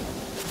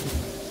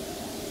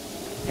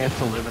 You have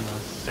to live in a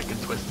sick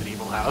and twisted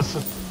evil house.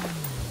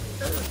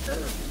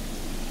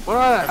 What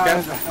are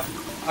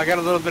I got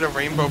a little bit of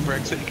rainbow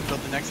bricks that you can build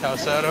the next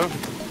house out of.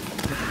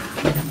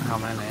 How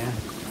many?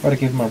 Why'd I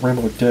give my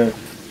rainbow dick?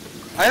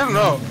 I don't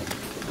know.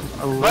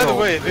 By the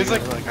way, there's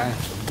like I...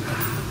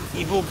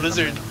 evil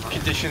blizzard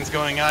conditions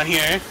going on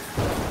here.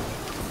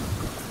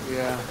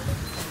 Yeah.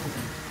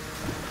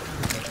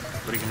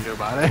 What are you gonna do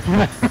about it?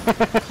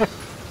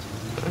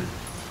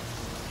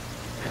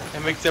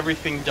 It makes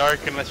everything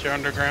dark unless you're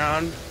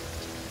underground.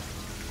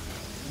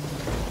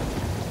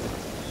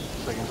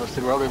 Sick and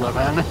twisted world we live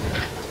in.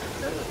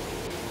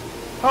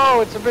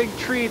 Oh, it's a big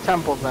tree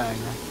temple thing.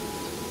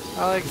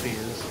 I like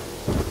these.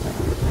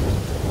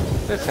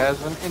 This has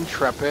an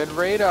intrepid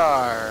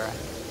radar.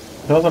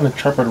 That was an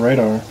intrepid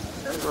radar.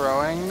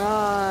 Throwing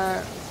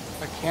knot.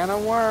 A can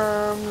of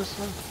worms.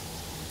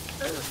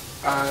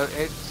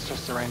 It's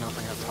just a random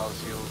thing that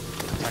tells you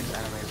detects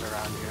enemies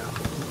around you.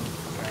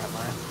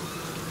 Apparently.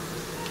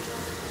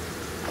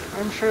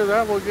 I'm sure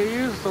that will get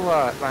used a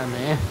lot by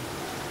me. I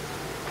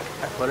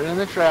put it in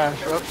the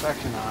trash. Oops,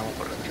 actually no, I won't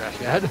put it in the trash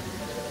yet.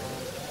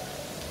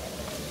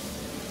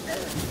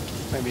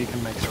 Maybe you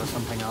can mix it with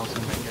something else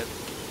and make it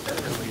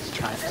at least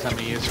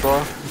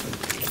semi-useful.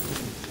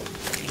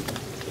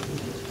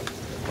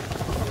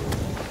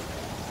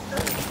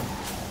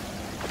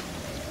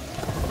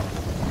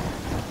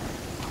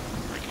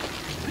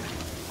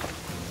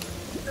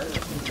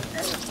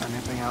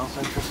 Anything else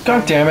interesting?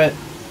 God damn it.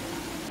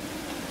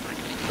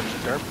 Which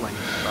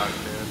derplings suck,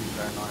 dude.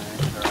 They're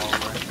annoying. They're all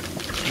over.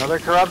 Another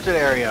corrupted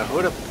area. Who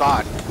would have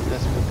thought?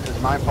 This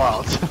is my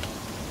fault.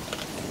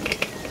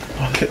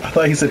 Okay, I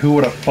thought you said who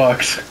would have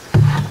fucked.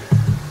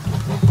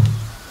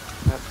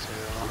 That too.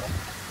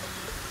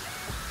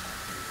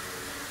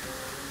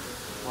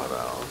 What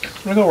else?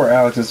 I'm gonna go where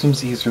Alex is. It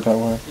seems easier that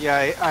way.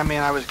 Yeah, I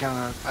mean, I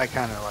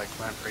kind of like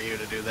meant for you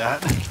to do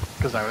that.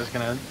 Because I was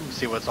gonna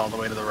see what's all the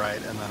way to the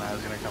right, and then I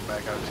was gonna come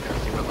back. I was gonna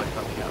see what like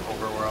the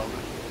overworld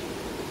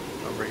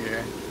over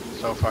here.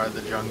 So far,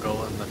 the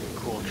jungle and the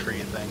cool tree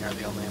thing are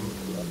the only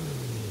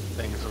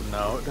things of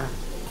note.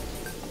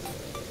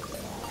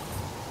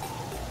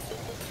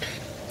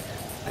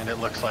 And it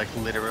looks like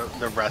literally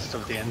the rest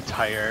of the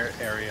entire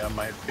area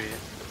might be.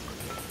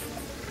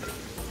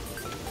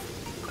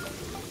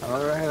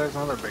 There's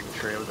another big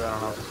tree, but I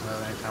don't know if it's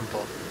another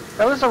temple.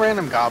 That was a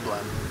random goblin.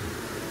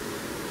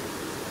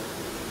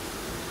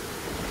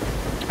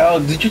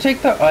 Alex, did you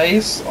take the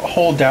ice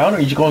hole down, or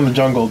did you go in the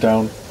jungle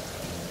down?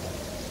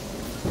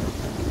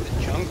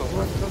 The jungle.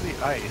 What's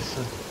the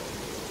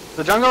ice?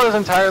 The jungle is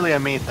entirely a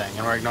me thing,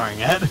 and we're ignoring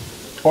it.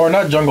 Or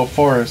not jungle,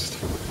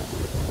 forest.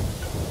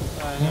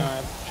 No,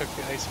 I took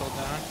the ice hole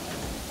down.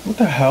 What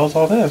the hell's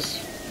all this?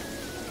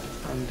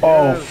 And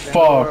Oh, here's the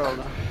fuck.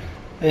 world.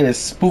 It is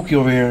spooky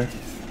over here.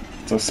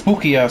 It's a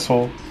spooky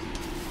asshole.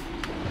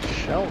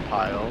 Shell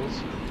piles.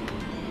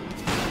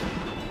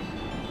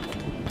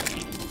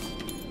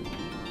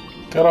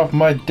 Get off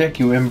my dick,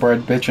 you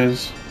inbred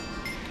bitches.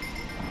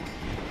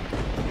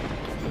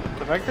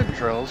 The fact that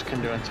drills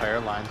can do entire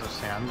lines of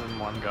sand in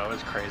one go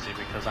is crazy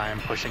because I am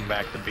pushing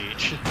back the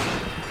beach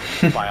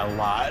by a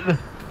lot.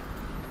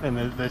 And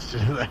that's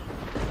just like...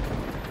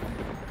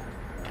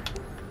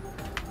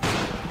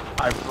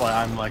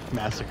 I'm like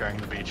massacring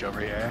the beach over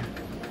here.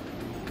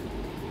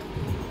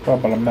 I'm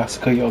about to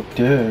massacre your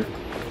dick.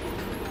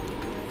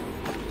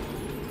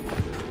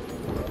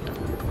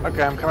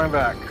 Okay, I'm coming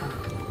back.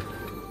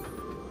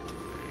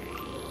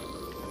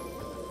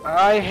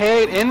 I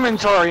hate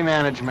inventory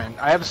management.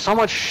 I have so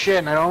much shit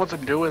and I don't know what to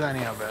do with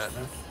any of it.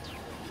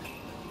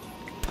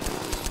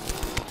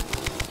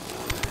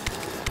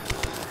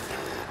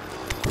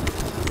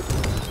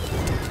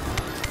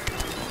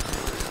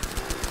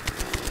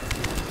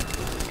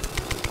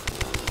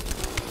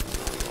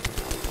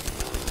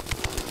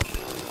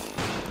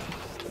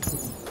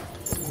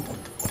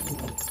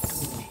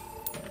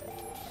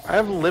 I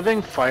have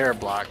living fire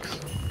blocks.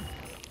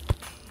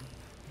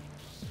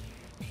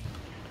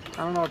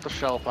 don't know what the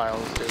shell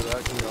files do.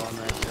 That can go in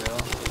there too.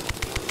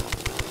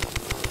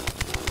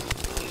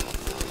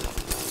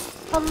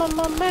 I'm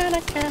a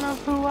mannequin of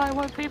who I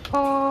was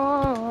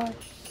before.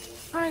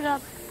 I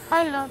love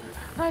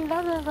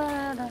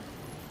it.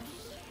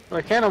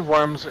 The can of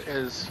worms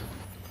is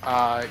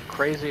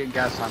crazy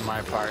guess on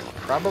my part.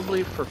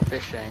 Probably for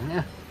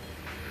fishing.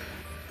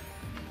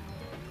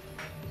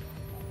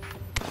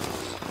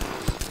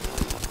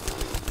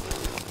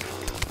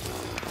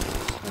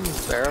 And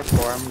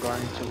therefore I'm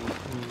going to leave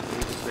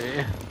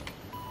it be.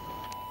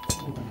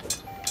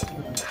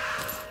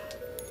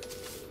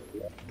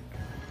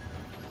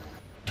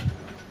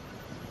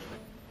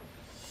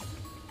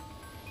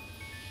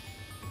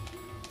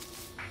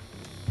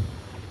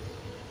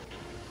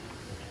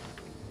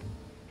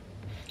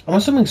 I'm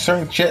assuming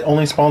certain shit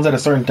only spawns at a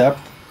certain depth.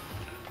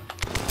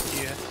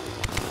 Yeah.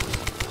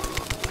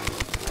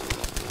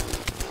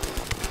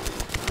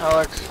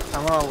 Alex,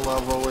 I'm gonna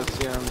level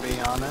with you and be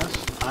honest.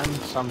 I'm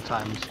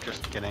sometimes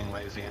just getting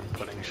lazy and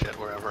putting shit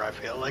wherever I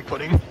feel like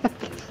putting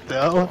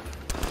still.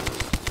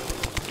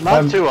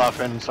 Not too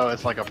often, so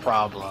it's like a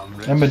problem.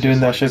 I've been doing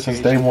that shit since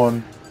day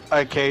one.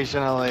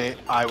 Occasionally,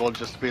 I will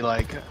just be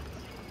like,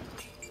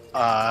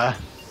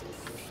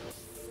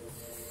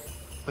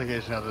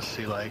 occasionally I'll just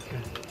see like,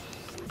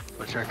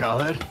 what you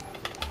call it?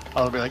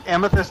 I'll be like,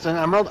 amethyst and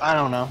emerald? I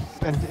don't know.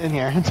 In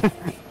here.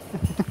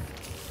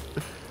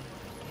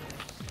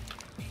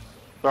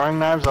 Throwing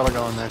knives, that'll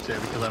go in there too,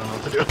 because I don't know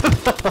what to do with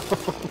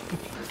them.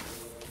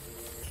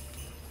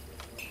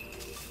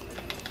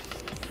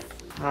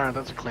 Alright,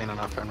 that's a clean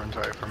enough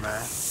inventory for me.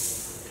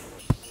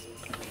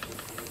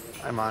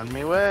 I'm on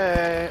me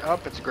way. Oh,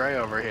 it's gray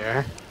over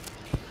here.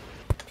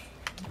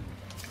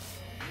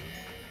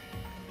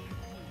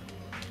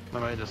 That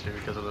might just be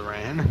because of the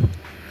rain.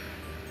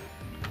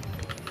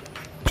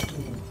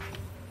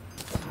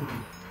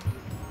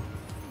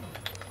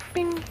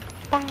 Bing,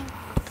 bong,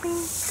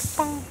 bing,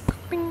 bong,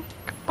 bing,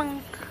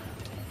 bong.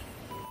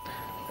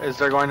 Is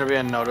there going to be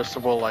a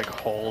noticeable like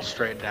hole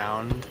straight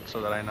down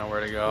so that I know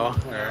where to go?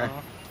 Or...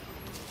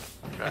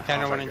 I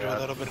kind of went into a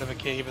little bit of a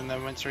cave and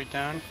then went straight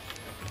down.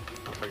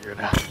 I'll figure it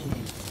out.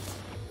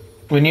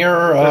 When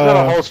you're There's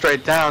not a hole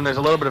straight down, there's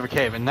a little bit of a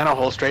cave, and then a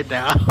hole straight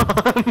down.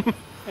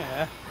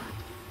 Yeah.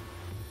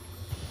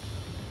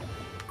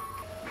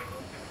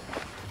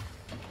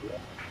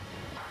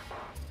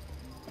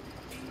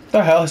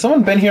 the hell? Has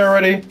someone been here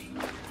already?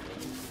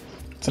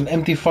 It's an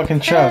empty fucking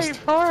chest. Hey,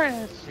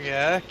 Forrest!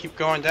 Yeah, keep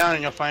going down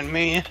and you'll find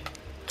me.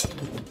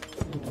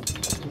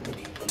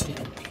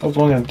 I was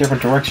going in a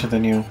different direction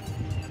than you.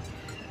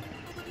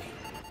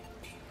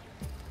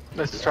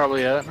 This is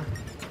probably it.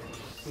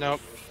 Nope.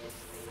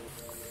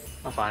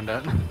 I'll find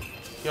it.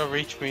 You'll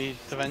reach me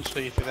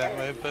eventually through that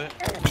way, but...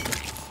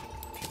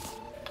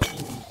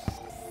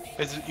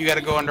 You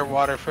gotta go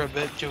underwater for a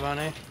bit,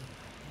 Giovanni.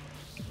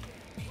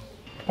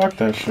 Fuck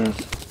that shit.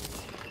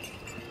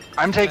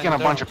 I'm taking a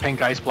bunch of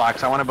pink ice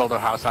blocks. I want to build a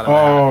house out of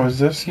Oh, is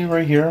this you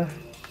right here?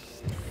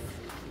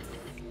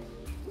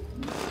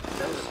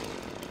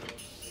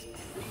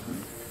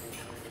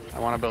 I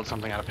want to build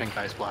something out of pink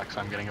ice blocks,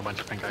 so I'm getting a bunch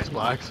of pink ice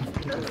blocks.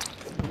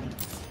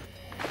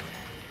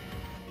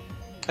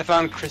 I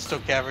found crystal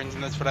caverns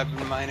and that's what I've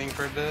been mining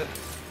for a bit.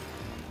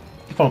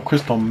 You found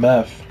crystal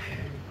meth.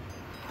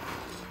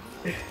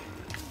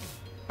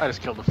 I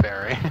just killed a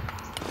fairy.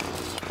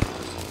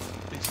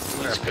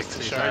 It's Or a crystal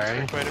pixie, shards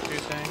sorry. for quite a few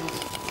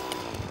things.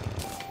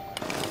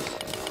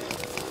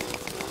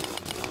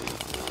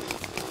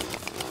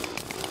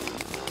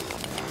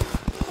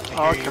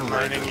 I'll hear you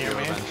convert mining you near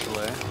me.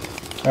 eventually.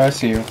 I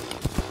see you.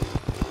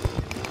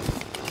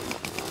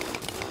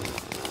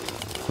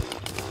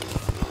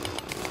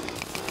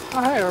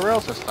 Oh hey, a rail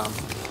system.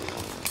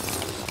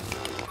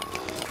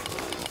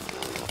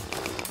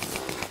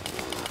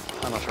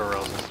 I'm not sure a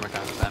rail system, it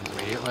kind of depends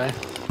immediately.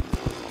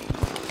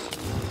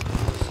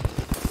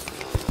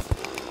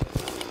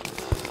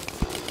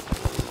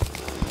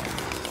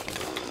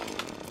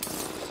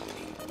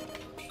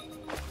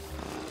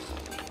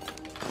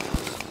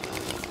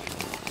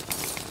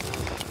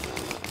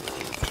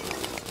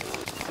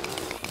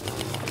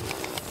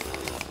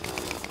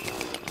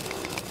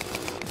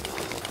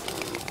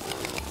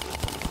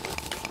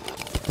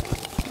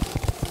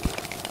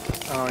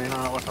 Oh, you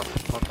know what the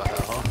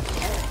hell?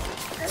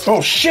 Oh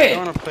I shit!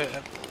 wanna put...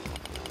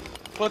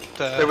 What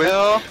the There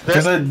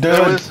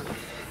was- hell?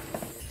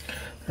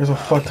 There's a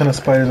fuck ton of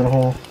spiders in the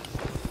hole.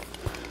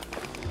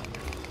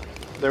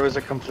 There was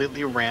a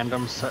completely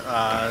random,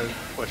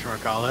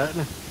 whatchamacallit,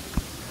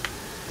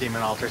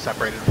 demon altar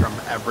separated from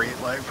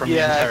from the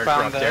Yeah, I entire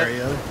found corrupt that.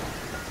 area.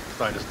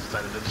 So I just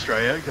decided to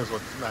destroy it, because we're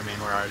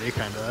already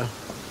kinda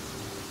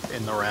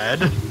in the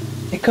red.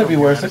 It could be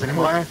worse. It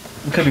Anymore.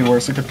 could be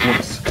worse. It could be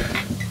worse.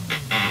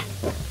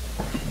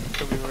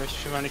 Could be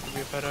worse. Giovanni could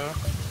be a pedo.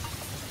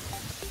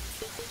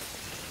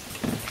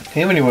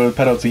 Anybody would have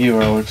pedo to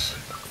you, Alex.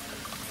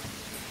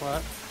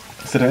 What?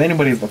 I said if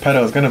anybody's a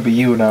pedo, it's gonna be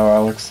you now,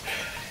 Alex.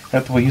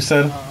 After what you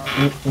said.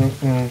 Anybody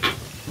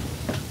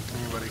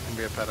can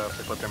be a pedo if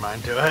they put their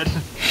mind to it.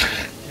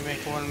 You make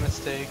one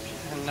mistake,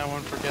 and no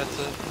one forgets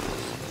it.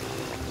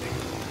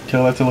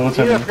 Kill that to little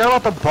Yeah, I Timmy.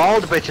 forgot about the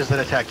bald bitches that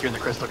attack you in the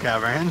Crystal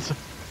Caverns.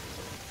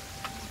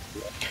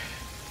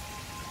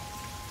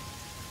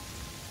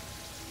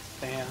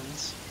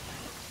 Fans.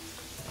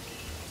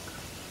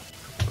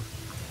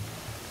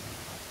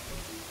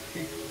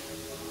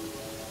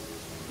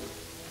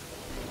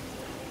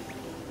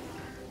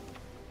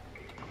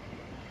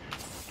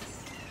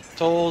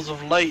 Souls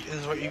of Light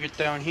is what you get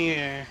down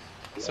here.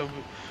 So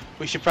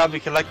we should probably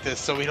collect this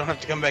so we don't have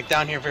to come back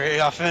down here very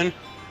often.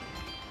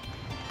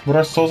 What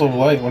are Souls of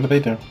Light? What do they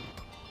do?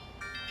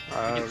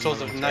 You get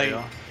Souls of Night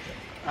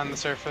on the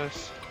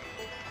surface.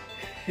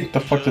 What the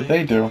fuck did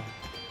they do?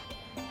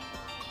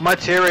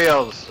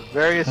 Materials,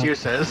 various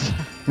uses.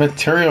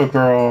 Material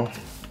girl.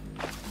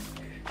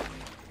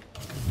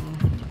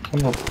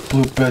 What about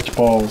blue bitch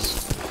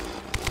balls?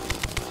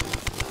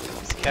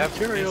 These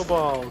Material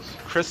balls.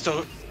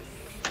 crystal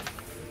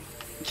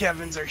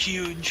caverns are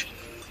huge.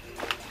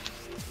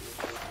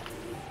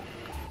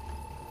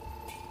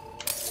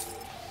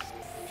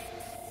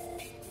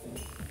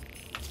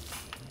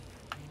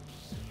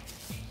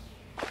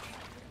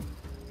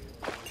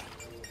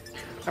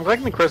 I'm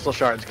collecting the crystal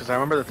shards because I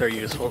remember that they're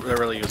useful. They're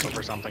really useful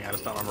for something. I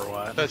just don't remember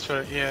what. That's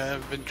what, yeah,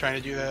 I've been trying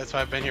to do that. That's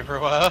why I've been here for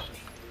a while.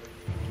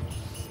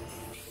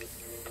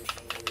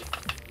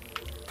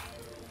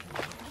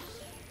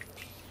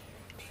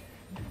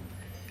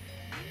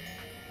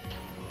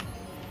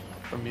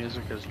 The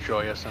music is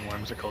joyous and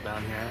whimsical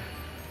down here.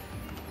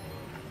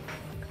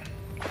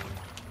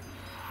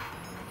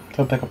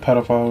 Sounds like a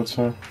pedophile would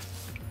say.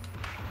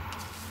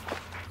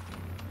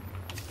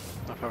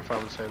 If I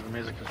would say the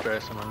music is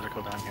joyous and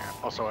whimsical down here.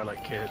 Also, I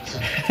like kids.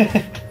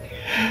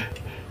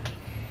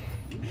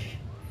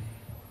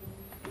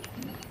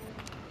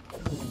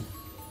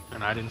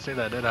 And I didn't say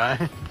that, did I?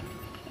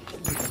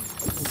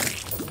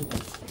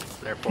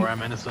 Therefore,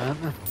 I'm innocent.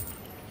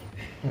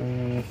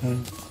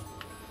 Mm-hmm.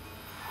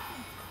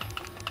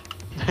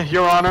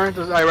 Your Honor,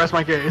 I rest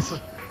my case.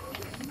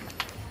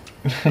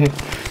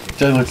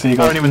 Judge looks at you, I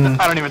goes,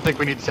 don't even think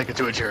we need to take it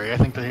to a jury. I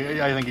think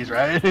he's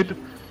right.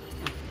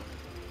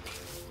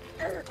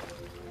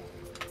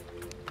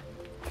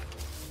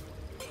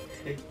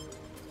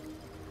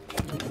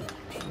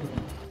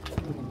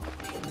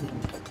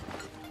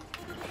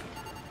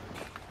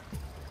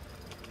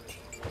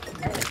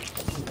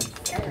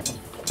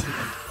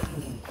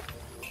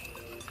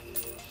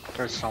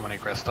 There's so many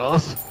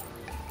crystals.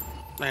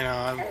 I know,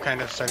 I'm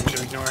kind of starting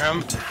to ignore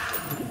him.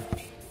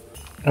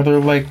 Are there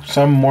like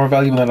some more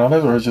valuable than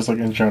others, or is it just like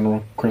in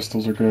general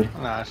crystals are good?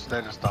 No,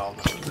 they're just all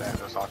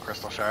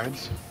crystal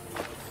shards.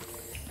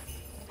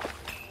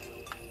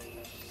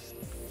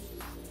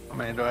 How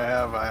many do I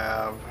have? I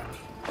have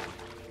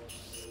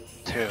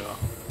 2.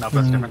 No,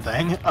 that's a different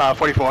thing.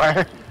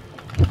 44.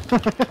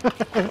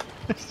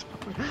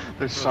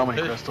 There's so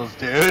many crystals,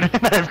 dude.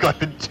 And I've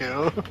collected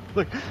 2.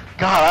 Like,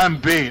 God, I'm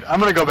beat. I'm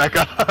gonna go back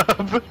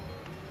up.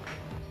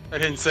 I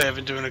didn't say I've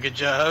been doing a good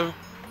job.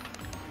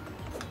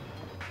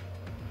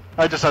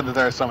 I just said that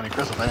there are so many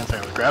crystals. I didn't say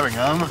I was grabbing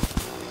them.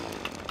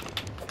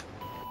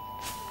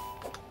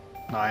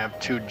 No, I have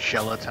 2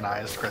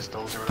 gelatinized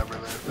crystals or whatever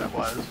that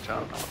was. Which I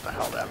don't know what the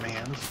hell that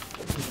means.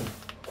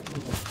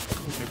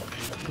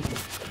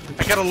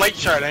 I got a light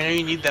shard. I know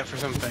you need that for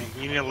something.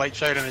 You need a light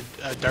shard and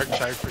a dark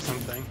shard for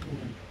something.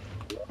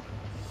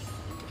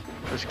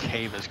 This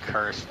cave is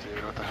cursed,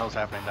 dude. What the hell's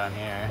happening down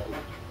here?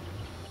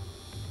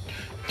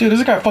 Dude,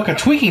 there's a guy fucking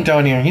tweaking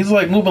down here. He's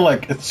like moving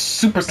like it's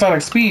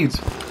supersonic speeds.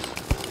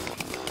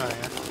 Oh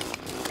yeah.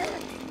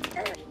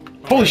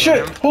 Holy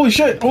shit! Holy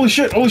shit! Holy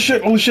shit! Holy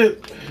shit! Holy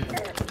shit!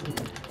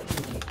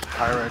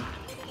 Pyrid,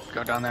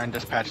 go down there and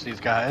dispatch these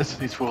guys,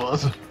 these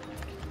fools.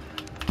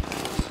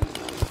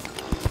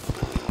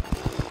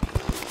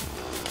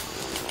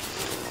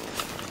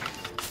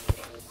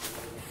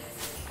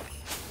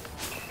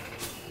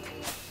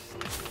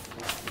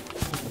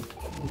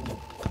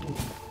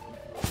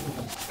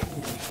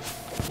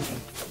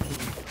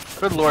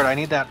 Good lord, I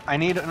need an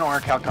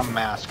orichalcum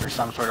mask or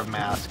some sort of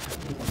mask.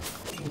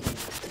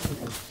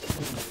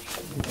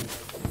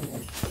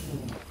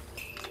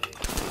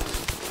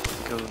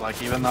 Because,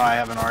 like, even though I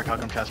have an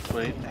orichalcum chest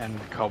plate and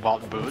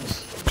cobalt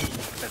boots,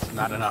 it's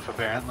not enough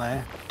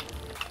apparently.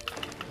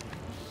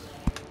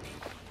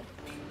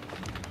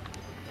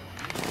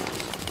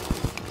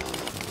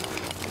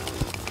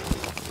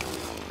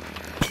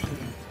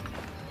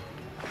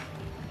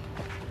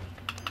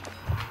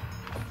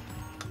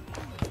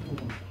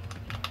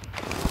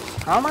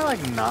 How am I,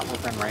 like, not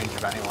within range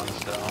of anyone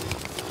still?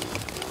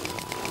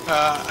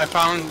 I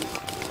found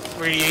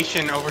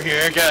radiation over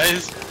here,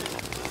 guys.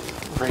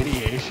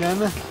 Radiation?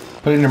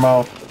 Put it in your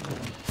mouth.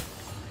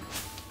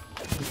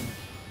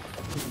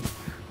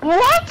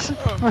 What?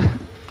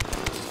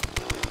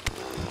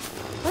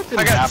 That didn't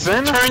I got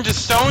happen. turned to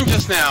stone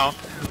just now.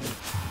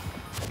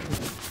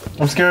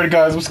 I'm scared,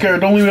 guys. I'm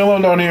scared. Don't leave me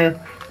alone down here.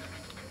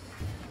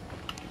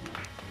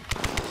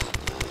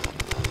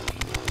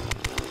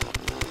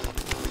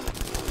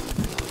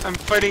 I'm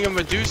fighting a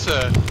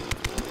Medusa.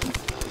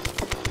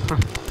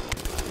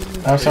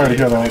 I'm sorry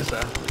to hear So.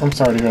 that. I'm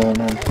sorry to hear that,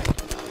 man.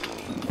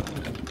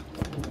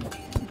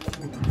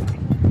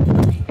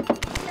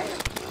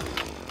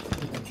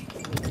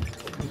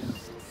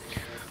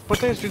 What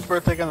day is dude's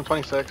birthday again? The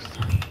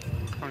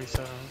 26th?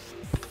 27.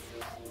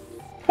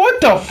 What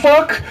the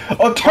fuck?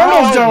 A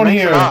turtle's down mix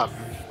it here! up.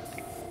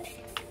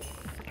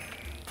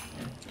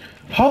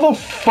 How the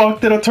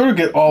fuck did a turtle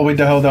get all the way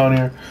the hell down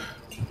here?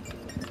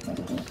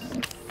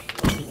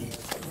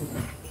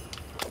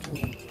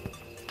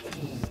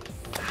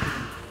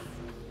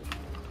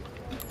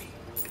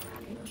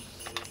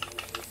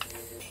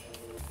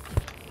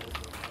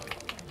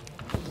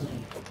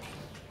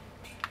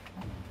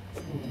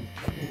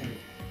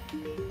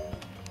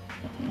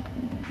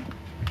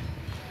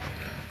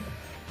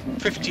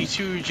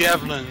 "52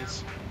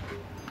 javelins."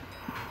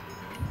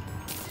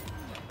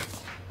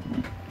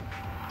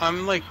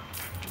 I'm like,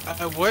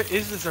 what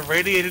is this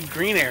irradiated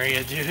green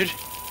area, dude?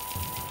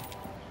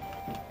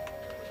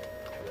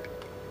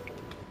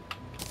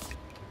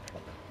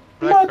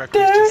 Black Record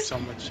does so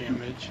much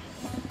damage.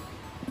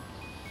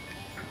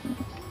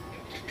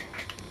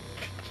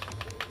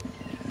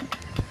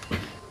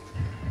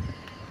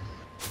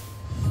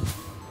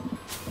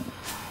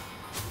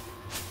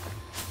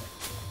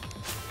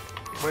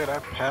 Wait, I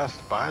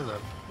passed by the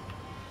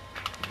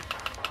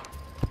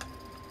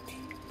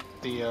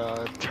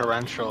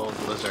torrential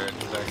blizzard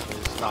has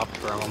actually stopped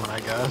for a moment, I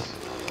guess.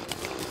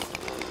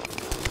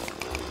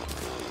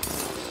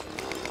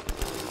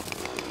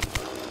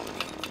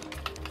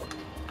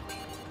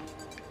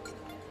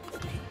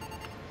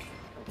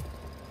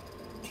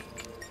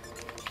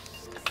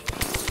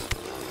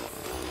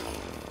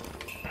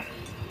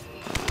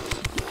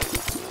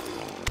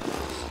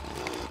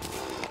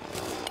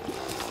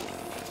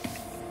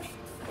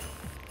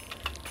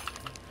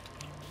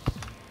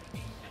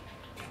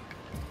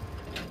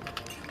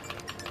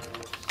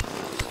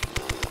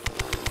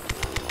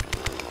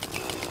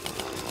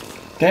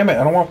 Damn it,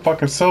 I don't want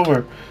fucking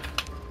silver.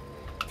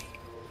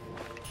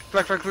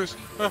 Black Recluse.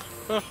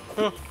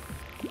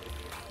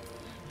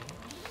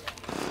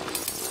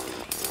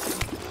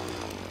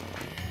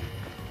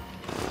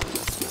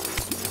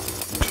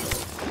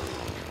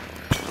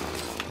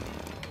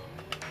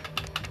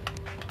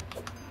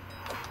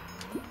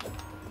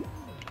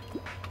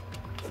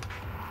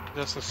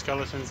 There's some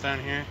skeletons down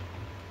here.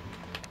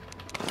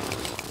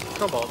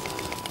 Cobalt.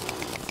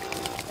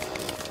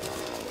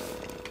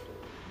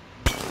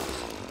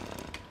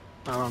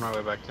 I'm on my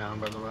way back down,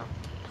 by the way.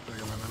 Give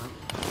me a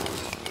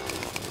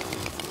minute.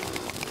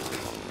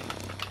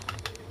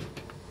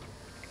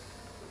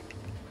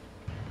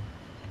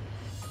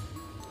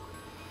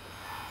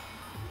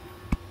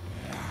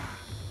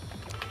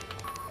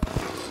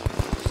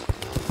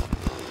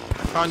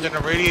 I found an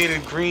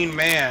irradiated green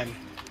man.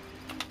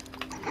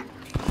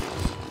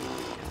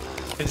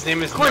 His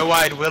name is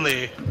No-Eyed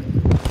Willie.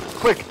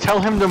 Quick, tell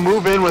him to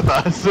move in with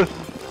us.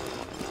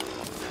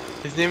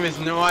 His name is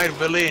No-Eyed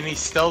Willie, and he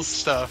steals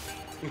stuff,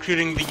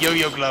 including the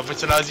yo-yo glove,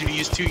 which allows you to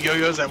use 2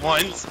 yo-yos at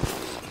once.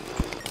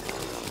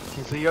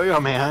 He's a yo-yo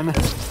man.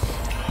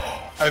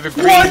 I have a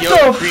green What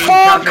the green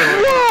fuck?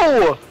 counterweight.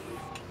 Whoa!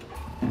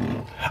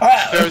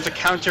 There was a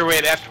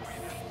counterweight after.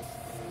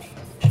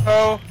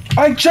 Oh,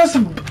 I just...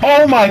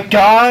 Oh my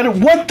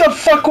god, what the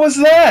fuck was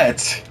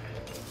that?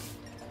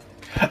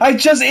 I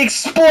just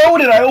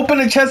exploded! I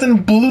opened the chest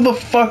and blew the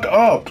fuck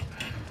up.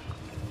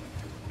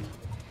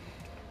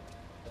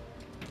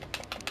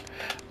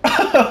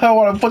 I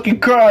wanna fucking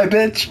cry,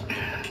 bitch.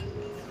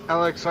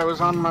 Alex, I was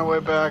on my way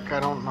back. I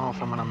don't know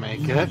if I'm gonna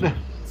make it.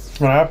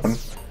 What happened?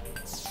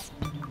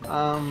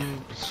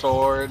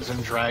 Swords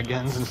and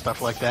dragons and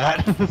stuff like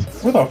that.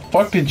 Where the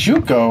fuck did you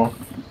go?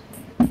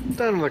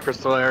 Down in the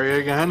crystal area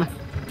again.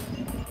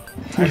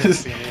 I didn't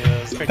see any of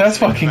those. Quick That's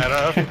picking fucking... that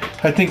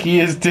up. I think he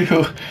is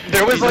too.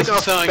 There was He's like a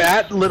also selling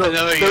fat little.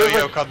 another there was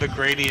yo-yo like- called the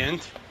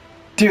Gradient.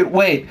 Dude,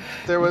 wait.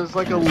 There was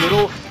like a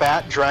little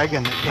fat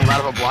dragon that came out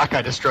of a block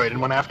I destroyed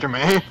and went after me.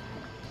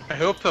 I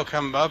hope they'll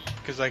come up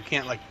because I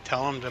can't like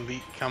tell them to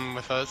come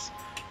with us.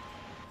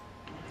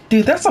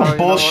 Dude, that's some Oh, you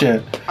know what?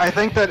 bullshit. I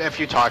think that if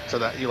you talk to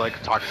that, you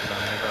like talk to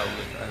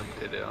them,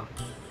 they do.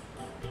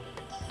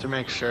 To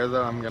make sure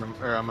though, I'm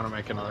gonna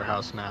make another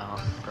house now.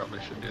 Probably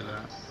should do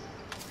that.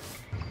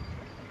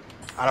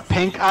 Out of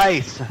pink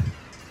ice.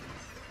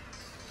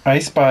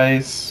 Ice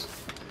Spice.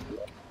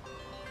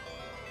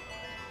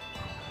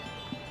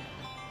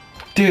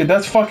 Dude,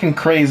 that's fucking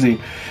crazy.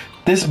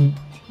 This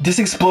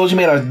explosion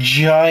made a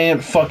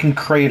giant fucking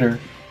crater.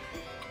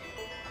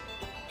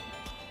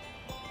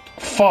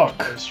 Fuck.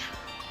 That's true.